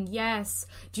choking? Yes.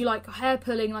 Do you like hair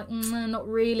pulling? Like, not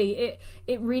really.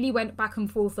 It really went back and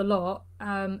forth a lot.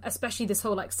 Especially this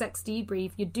whole like sex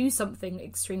debrief. You'd do something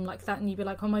extreme like that, and you'd be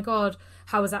like, oh my god,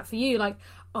 how was that for you? Like,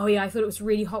 oh yeah, I thought it was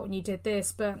really hot when you did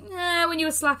this, but when you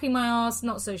were slapping my ass,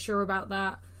 not so sure about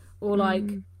that. Or like,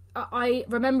 I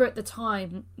remember at the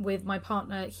time with my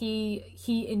partner, he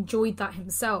enjoyed that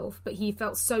himself, but he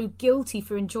felt so guilty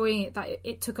for enjoying it that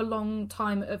it took a long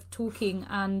time of talking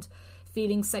and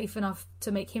feeling safe enough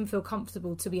to make him feel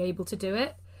comfortable to be able to do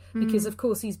it. Because of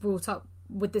course he's brought up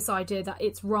with this idea that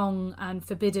it's wrong and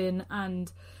forbidden,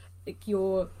 and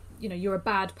you're a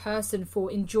bad person for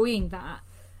enjoying that.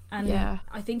 And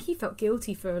I think he felt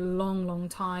guilty for a long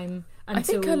time. I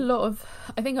think a lot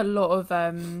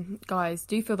of guys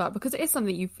do feel that, because it is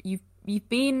something you've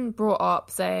been brought up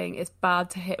saying it's bad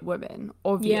to hit women,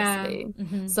 obviously.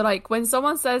 Yeah. So like when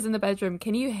someone says in the bedroom,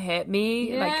 "Can you hit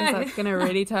me?" Like, 'cause that's gonna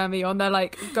really turn me on. They're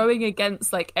like going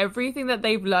against like everything that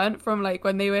they've learned from like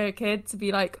when they were a kid to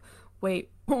be like, wait,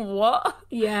 what?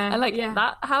 Yeah. And like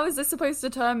that, how is this supposed to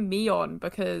turn me on?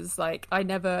 Because like I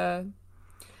never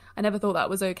thought that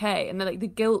was okay. And then like the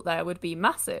guilt there would be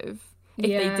massive if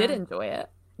they did enjoy it.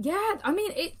 Yeah, I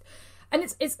mean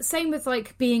it's the same with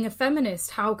like being a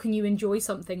feminist. How can you enjoy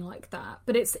something like that?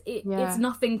 But it's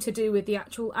nothing to do with the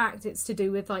actual act. It's to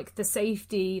do with like the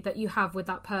safety that you have with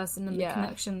that person and the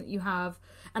connection that you have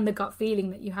and the gut feeling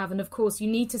that you have. And of course you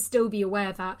need to still be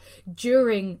aware that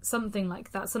during something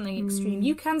like that, something extreme,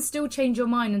 you can still change your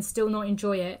mind and still not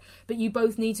enjoy it, but you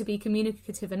both need to be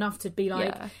communicative enough to be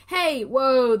like, hey,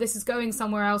 whoa, this is going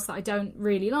somewhere else that I don't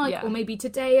really like, or maybe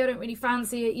today I don't really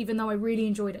fancy it even though I really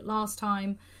enjoyed it last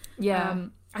time. I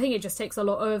think it just takes a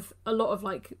lot of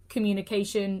like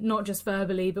communication, not just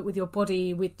verbally, but with your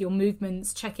body, with your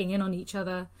movements, checking in on each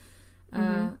other.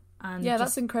 And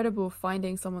that's incredible,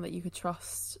 finding someone that you could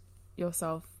trust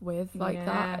yourself with like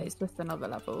that. It's just another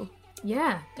level.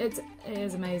 Yeah, it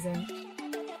is amazing.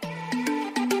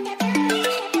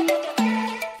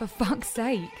 For fuck's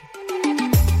sake.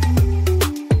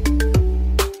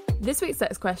 This week's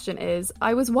sex question is,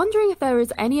 I was wondering if there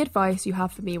is any advice you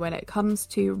have for me when it comes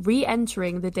to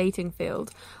re-entering the dating field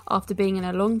after being in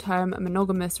a long-term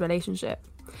monogamous relationship.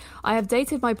 I have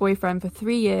dated my boyfriend for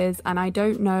 3 years and I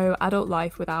don't know adult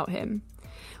life without him.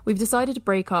 We've decided to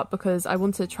break up because I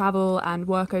want to travel and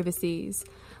work overseas,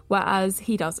 whereas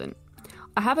he doesn't.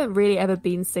 I haven't really ever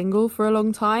been single for a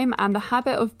long time, and the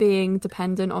habit of being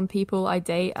dependent on people I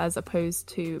date as opposed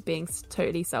to being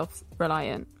totally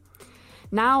self-reliant.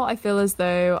 Now I feel as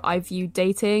though I view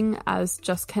dating as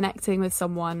just connecting with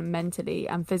someone mentally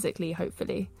and physically,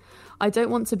 hopefully. I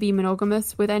don't want to be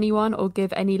monogamous with anyone or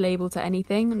give any label to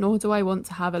anything, nor do I want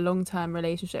to have a long-term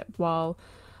relationship while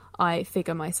I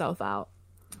figure myself out.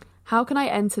 How can I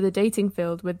enter the dating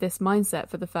field with this mindset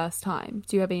for the first time?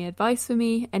 Do you have any advice for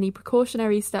me? Any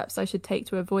precautionary steps I should take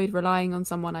to avoid relying on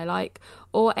someone I like?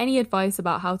 Or any advice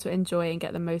about how to enjoy and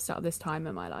get the most out of this time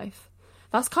in my life?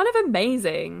 That's kind of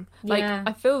amazing. Like,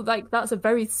 I feel like that's a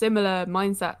very similar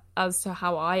mindset as to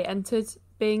how I entered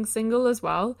being single as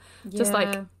well. Just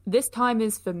like, this time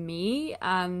is for me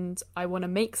and I want to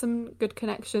make some good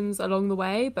connections along the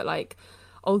way, but like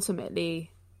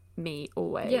ultimately me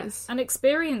always. Yes, and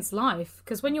experience life,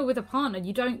 because when you're with a partner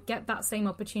you don't get that same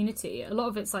opportunity. A lot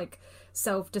of it's like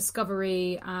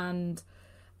self-discovery, and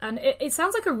it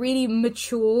sounds like a really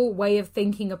mature way of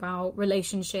thinking about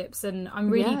relationships, and I'm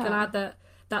really glad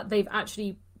that they've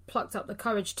actually plucked up the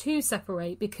courage to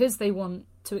separate, because they want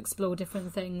to explore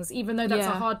different things, even though that's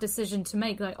a hard decision to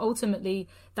make. Like, ultimately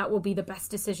that will be the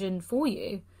best decision for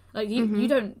you. Like, you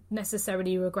don't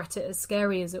necessarily regret it, as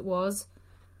scary as it was.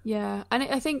 Yeah, and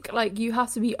I think like you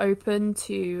have to be open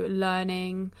to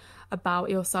learning about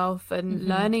yourself, and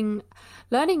learning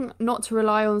not to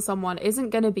rely on someone isn't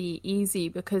going to be easy,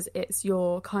 because it's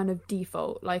your kind of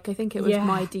default. Like, I think it was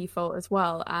my default as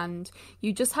well, and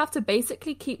you just have to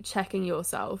basically keep checking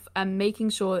yourself and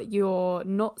making sure that you're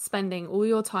not spending all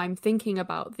your time thinking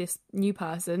about this new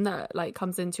person that like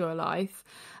comes into your life,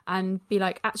 and be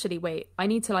like, actually wait, I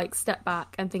need to like step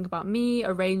back and think about me,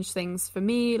 arrange things for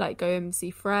me, like go and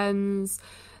see friends,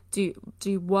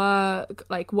 do work,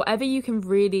 like whatever you can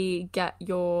really get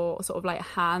your sort of like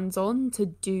hands on to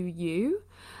do you,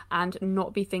 and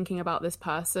not be thinking about this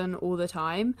person all the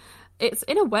time. It's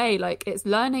in a way like it's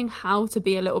learning how to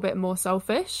be a little bit more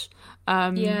selfish,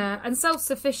 and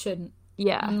self-sufficient,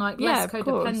 and like less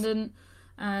codependent.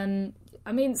 And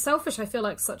I mean, selfish I feel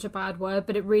like such a bad word,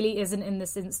 but it really isn't in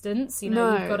this instance. You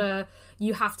know,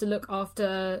 you have to look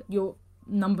after your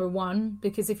number one,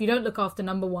 because if you don't look after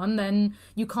number one, then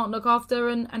you can't look after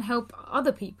and help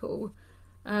other people.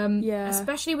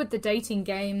 Especially with the dating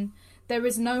game, there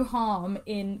is no harm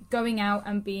in going out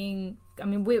and being, I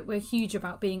mean, we're huge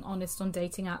about being honest on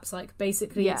dating apps. Like,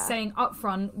 basically saying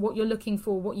upfront what you're looking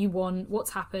for, what you want,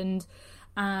 what's happened,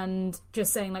 and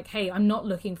just saying like, hey, I'm not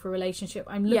looking for a relationship,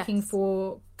 I'm looking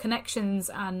for connections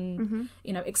and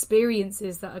you know,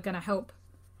 experiences that are going to help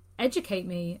educate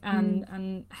me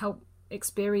and help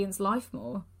experience life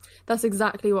more. That's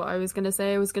exactly what I was going to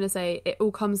say. I was going to say it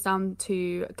all comes down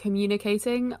to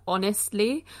communicating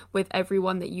honestly with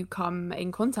everyone that you come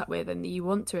in contact with and that you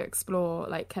want to explore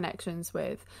like connections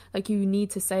with. Like, you need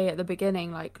to say at the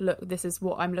beginning, like, look, this is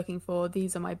what I'm looking for,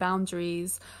 these are my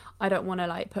boundaries, I don't want to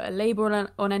like put a label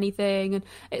on anything. And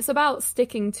it's about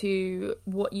sticking to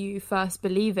what you first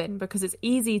believe in, because it's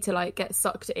easy to like get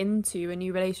sucked into a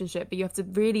new relationship, but you have to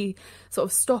really sort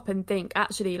of stop and think,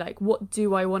 actually, like, what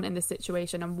do I want in this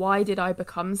situation, and why did I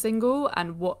become single,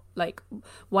 and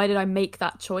why did I make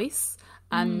that choice?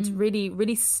 And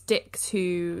really stick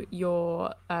to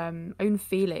your own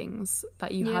feelings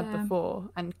that you had before,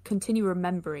 and continue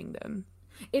remembering them.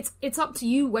 It's up to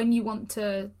you when you want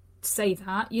to say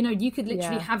that. You know, you could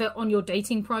literally have it on your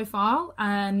dating profile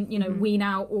and, you know, wean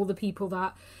out all the people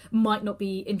that might not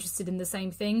be interested in the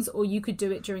same things, or you could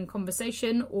do it during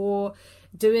conversation, or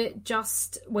do it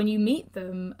just when you meet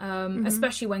them,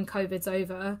 especially when COVID's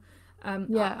over.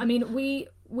 I mean, we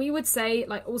would say,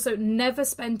 like, also never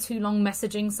spend too long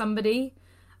messaging somebody.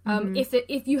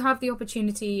 If you have the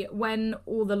opportunity, when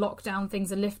all the lockdown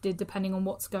things are lifted, depending on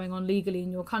what's going on legally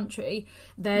in your country,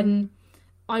 then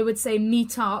I would say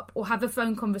meet up or have a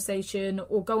phone conversation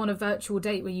or go on a virtual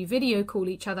date where you video call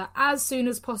each other as soon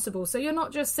as possible. So you're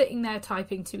not just sitting there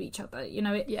typing to each other. You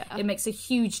know, it makes a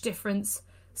huge difference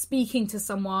speaking to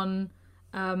someone.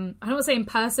 I don't want to say in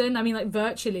person, I mean like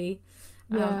virtually.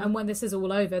 And when this is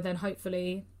all over, then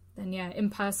hopefully, in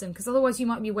person. Because otherwise you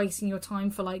might be wasting your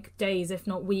time for like days, if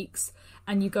not weeks,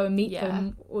 and you go and meet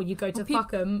them, or you go to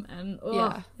fuck them, and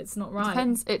it's not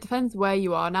right. It depends where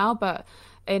you are now, but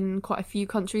in quite a few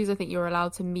countries I think you're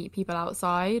allowed to meet people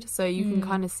outside, so you can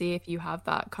kind of see if you have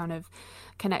that kind of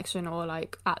connection or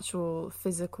like actual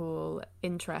physical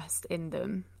interest in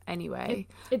them anyway.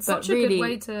 It's such a good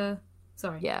way to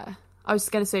I was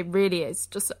just going to say, really, it's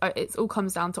just, it all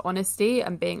comes down to honesty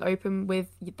and being open with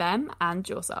them and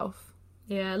yourself.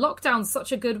 Yeah, lockdown's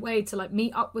such a good way to like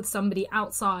meet up with somebody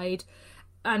outside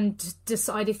and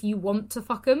decide if you want to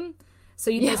fuck them. So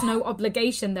there's no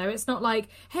obligation there. It's not like,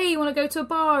 hey, you want to go to a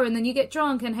bar and then you get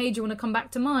drunk, and hey, do you want to come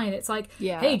back to mine? It's like,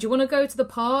 hey, do you want to go to the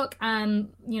park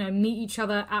and, you know, meet each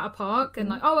other at a park? And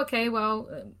like, oh, okay, well,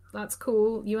 that's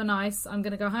cool. You are nice. I'm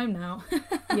going to go home now.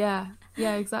 Yeah,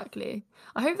 exactly.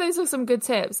 I hope those are some good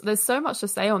tips. There's so much to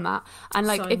say on that. And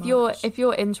like, if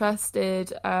you're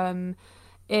interested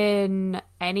in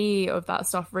any of that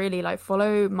stuff, really. Like,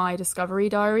 follow my discovery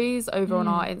diaries over on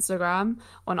our Instagram,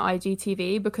 on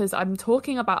IGTV, because I'm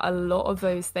talking about a lot of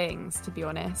those things, to be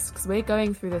honest, because we're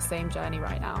going through the same journey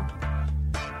right now.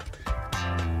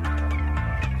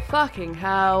 Fucking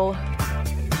hell.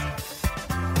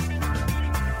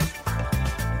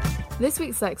 This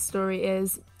week's sex story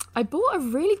is, I bought a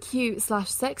really cute /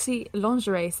 sexy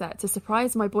lingerie set to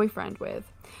surprise my boyfriend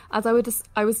with. As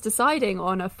I was deciding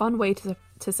on a fun way to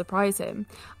surprise him,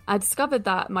 I discovered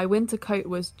that my winter coat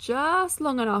was just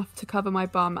long enough to cover my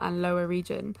bum and lower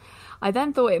region. I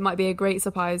then thought it might be a great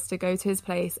surprise to go to his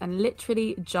place and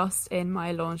literally just in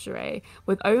my lingerie,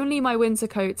 with only my winter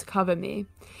coat to cover me.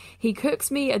 He cooks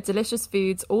me a delicious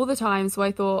foods all the time, so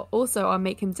I thought also I'll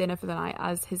make him dinner for the night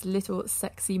as his little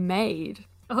sexy maid.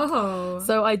 Oh.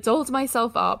 So I dolled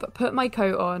myself up, put my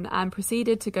coat on, and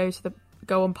proceeded to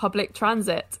go on public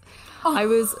transit. I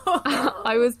was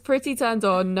pretty turned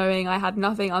on, knowing I had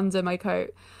nothing under my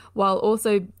coat, while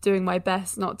also doing my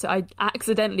best not to I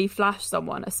accidentally flash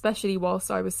someone, especially whilst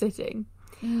I was sitting.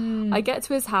 I get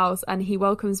to his house and he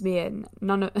welcomes me in,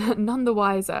 none the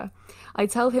wiser. I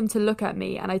tell him to look at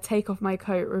me and I take off my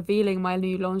coat, revealing my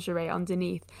new lingerie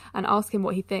underneath, and ask him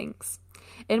what he thinks.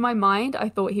 In my mind, I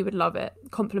thought he would love it,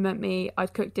 compliment me,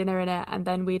 I'd cook dinner in it, and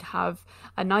then we'd have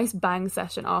a nice bang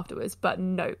session afterwards, but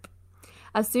nope.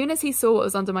 As soon as he saw what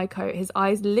was under my coat, his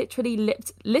eyes literally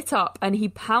lit up and he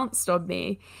pounced on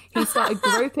me. He started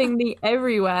groping me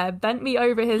everywhere, bent me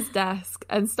over his desk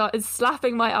and started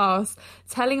slapping my ass,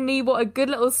 telling me what a good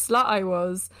little slut I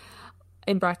was.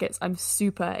 In brackets, I'm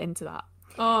super into that.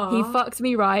 Aww. He fucked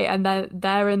me right and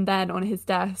then on his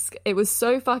desk. It was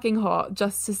so fucking hot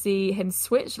just to see him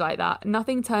switch like that.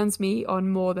 Nothing turns me on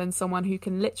more than someone who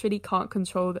literally can't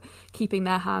control keeping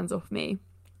their hands off me.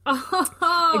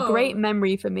 A great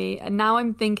memory for me, and now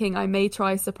I'm thinking I may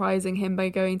try surprising him by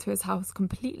going to his house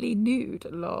completely nude,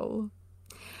 lol.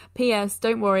 P.S.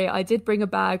 Don't worry, I did bring a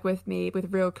bag with me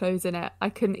with real clothes in it. I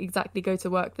couldn't exactly go to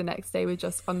work the next day with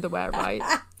just underwear, right?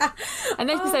 And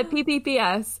then she said,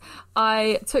 PPPS,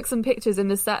 I took some pictures in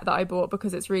the set that I bought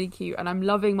because it's really cute and I'm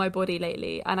loving my body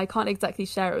lately and I can't exactly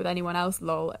share it with anyone else,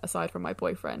 lol, aside from my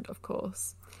boyfriend, of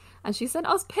course. And she sent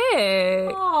us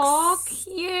pics. Oh,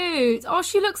 cute. Oh,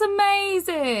 she looks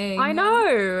amazing. I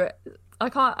know. I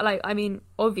can't,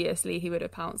 obviously he would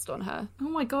have pounced on her. Oh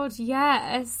my God,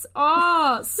 yes.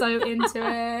 Oh, so into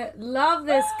it. Love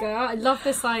this girl. I love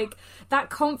this,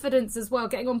 that confidence as well,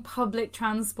 getting on public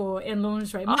transport in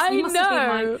lingerie. I know. Have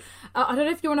been I don't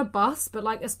know if you're on a bus, but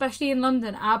especially in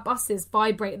London, our buses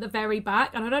vibrate at the very back.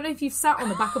 And I don't know if you've sat on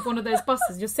the back of one of those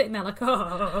buses, you're sitting there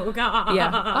oh God. Yeah,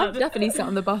 I've definitely sat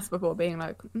on the bus before being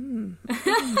Well,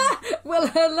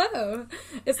 hello.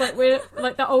 It's we're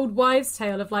like the old wives'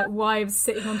 tale of wives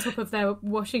sitting on top of their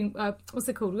washing, what's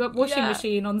it called? Washing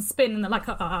machine on spin, and they're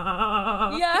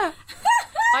Yeah.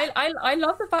 I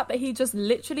love the fact that he just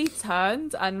literally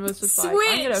turned and was just switched.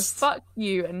 I'm gonna fuck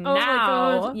you and oh now. My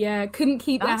God. Yeah, couldn't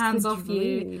keep their hands off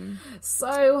you.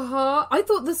 So hot. I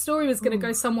thought the story was gonna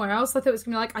go somewhere else. I thought it was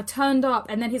gonna be I turned up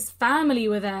and then his family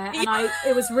were there and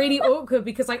it was really awkward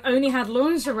because I only had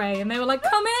lingerie and they were like,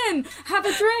 come in, have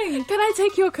a drink. Can I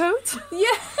take your coat?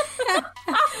 Yeah.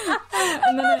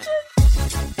 And then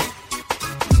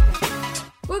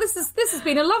well, this has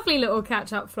been a lovely little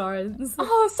catch-up, Florence.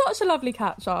 Oh, such a lovely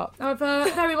catch-up. I've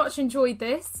very much enjoyed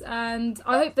this, and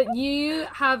I hope that you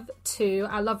have too,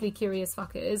 our lovely curious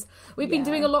fuckers. We've been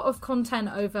doing a lot of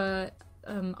content over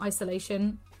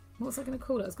isolation. What was I going to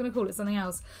call it? I was going to call it something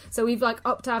else. So we've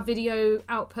upped our video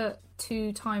output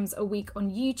 2 times a week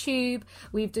on YouTube.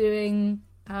 We're doing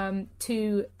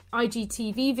 2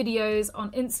 IGTV videos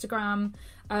on Instagram.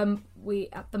 We,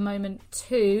 at the moment,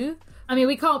 2... I mean,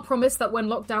 we can't promise that when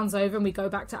lockdown's over and we go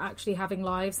back to actually having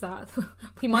lives that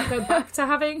we might go back to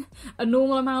having a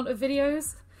normal amount of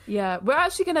videos. Yeah, we're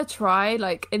actually going to try,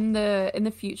 in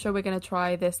the future, we're going to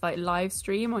try this, live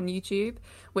stream on YouTube,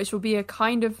 which will be a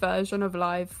kind of version of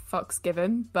live Fucks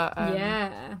Given, but...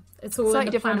 yeah, it's all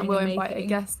slightly different, and we'll making. invite a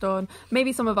guest on.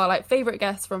 Maybe some of our, favourite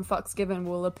guests from Fucks Given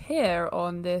will appear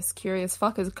on this Curious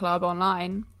Fuckers Club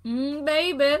online.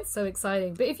 Baby, so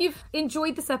exciting. But if you've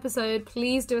enjoyed this episode,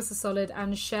 please do us a solid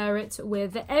and share it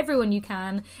with everyone you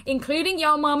can, including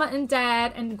your mama and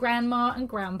dad and grandma and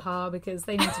grandpa, because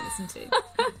they need to listen to.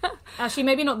 Actually,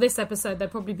 maybe not this episode. They'll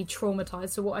probably be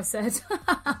traumatized to what I said.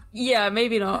 Yeah,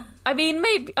 maybe not. I mean,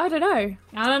 maybe, I don't know.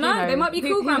 They might be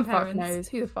cool grandparents.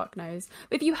 Who the fuck knows?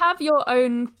 If you have your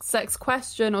own sex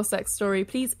question or sex story,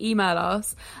 please email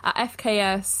us at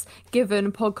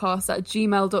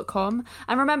fksgivenpodcast@gmail.com.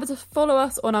 And remember to follow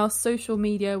us on our social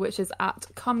media, which is at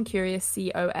Come Curious,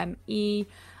 COME.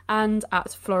 and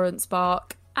at Florence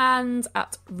Bark, and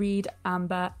at Read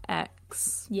Amber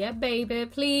X. Yeah, baby.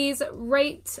 Please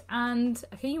rate, and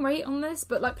can you rate on this?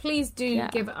 But like, please do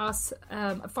give us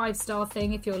a 5-star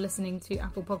thing if you're listening to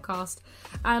Apple Podcast,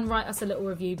 and write us a little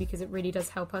review because it really does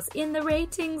help us in the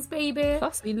ratings, baby.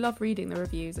 Plus, we love reading the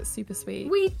reviews. It's super sweet.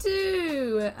 We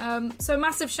do. So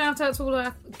massive shout out to all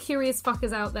our curious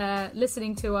fuckers out there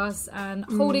listening to us and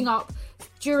holding up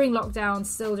during lockdown,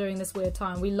 still during this weird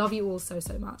time. We love you all so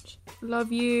much.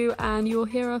 Love you, and you'll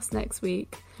hear us next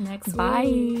week. Next Bye.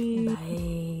 week.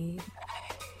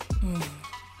 Bye.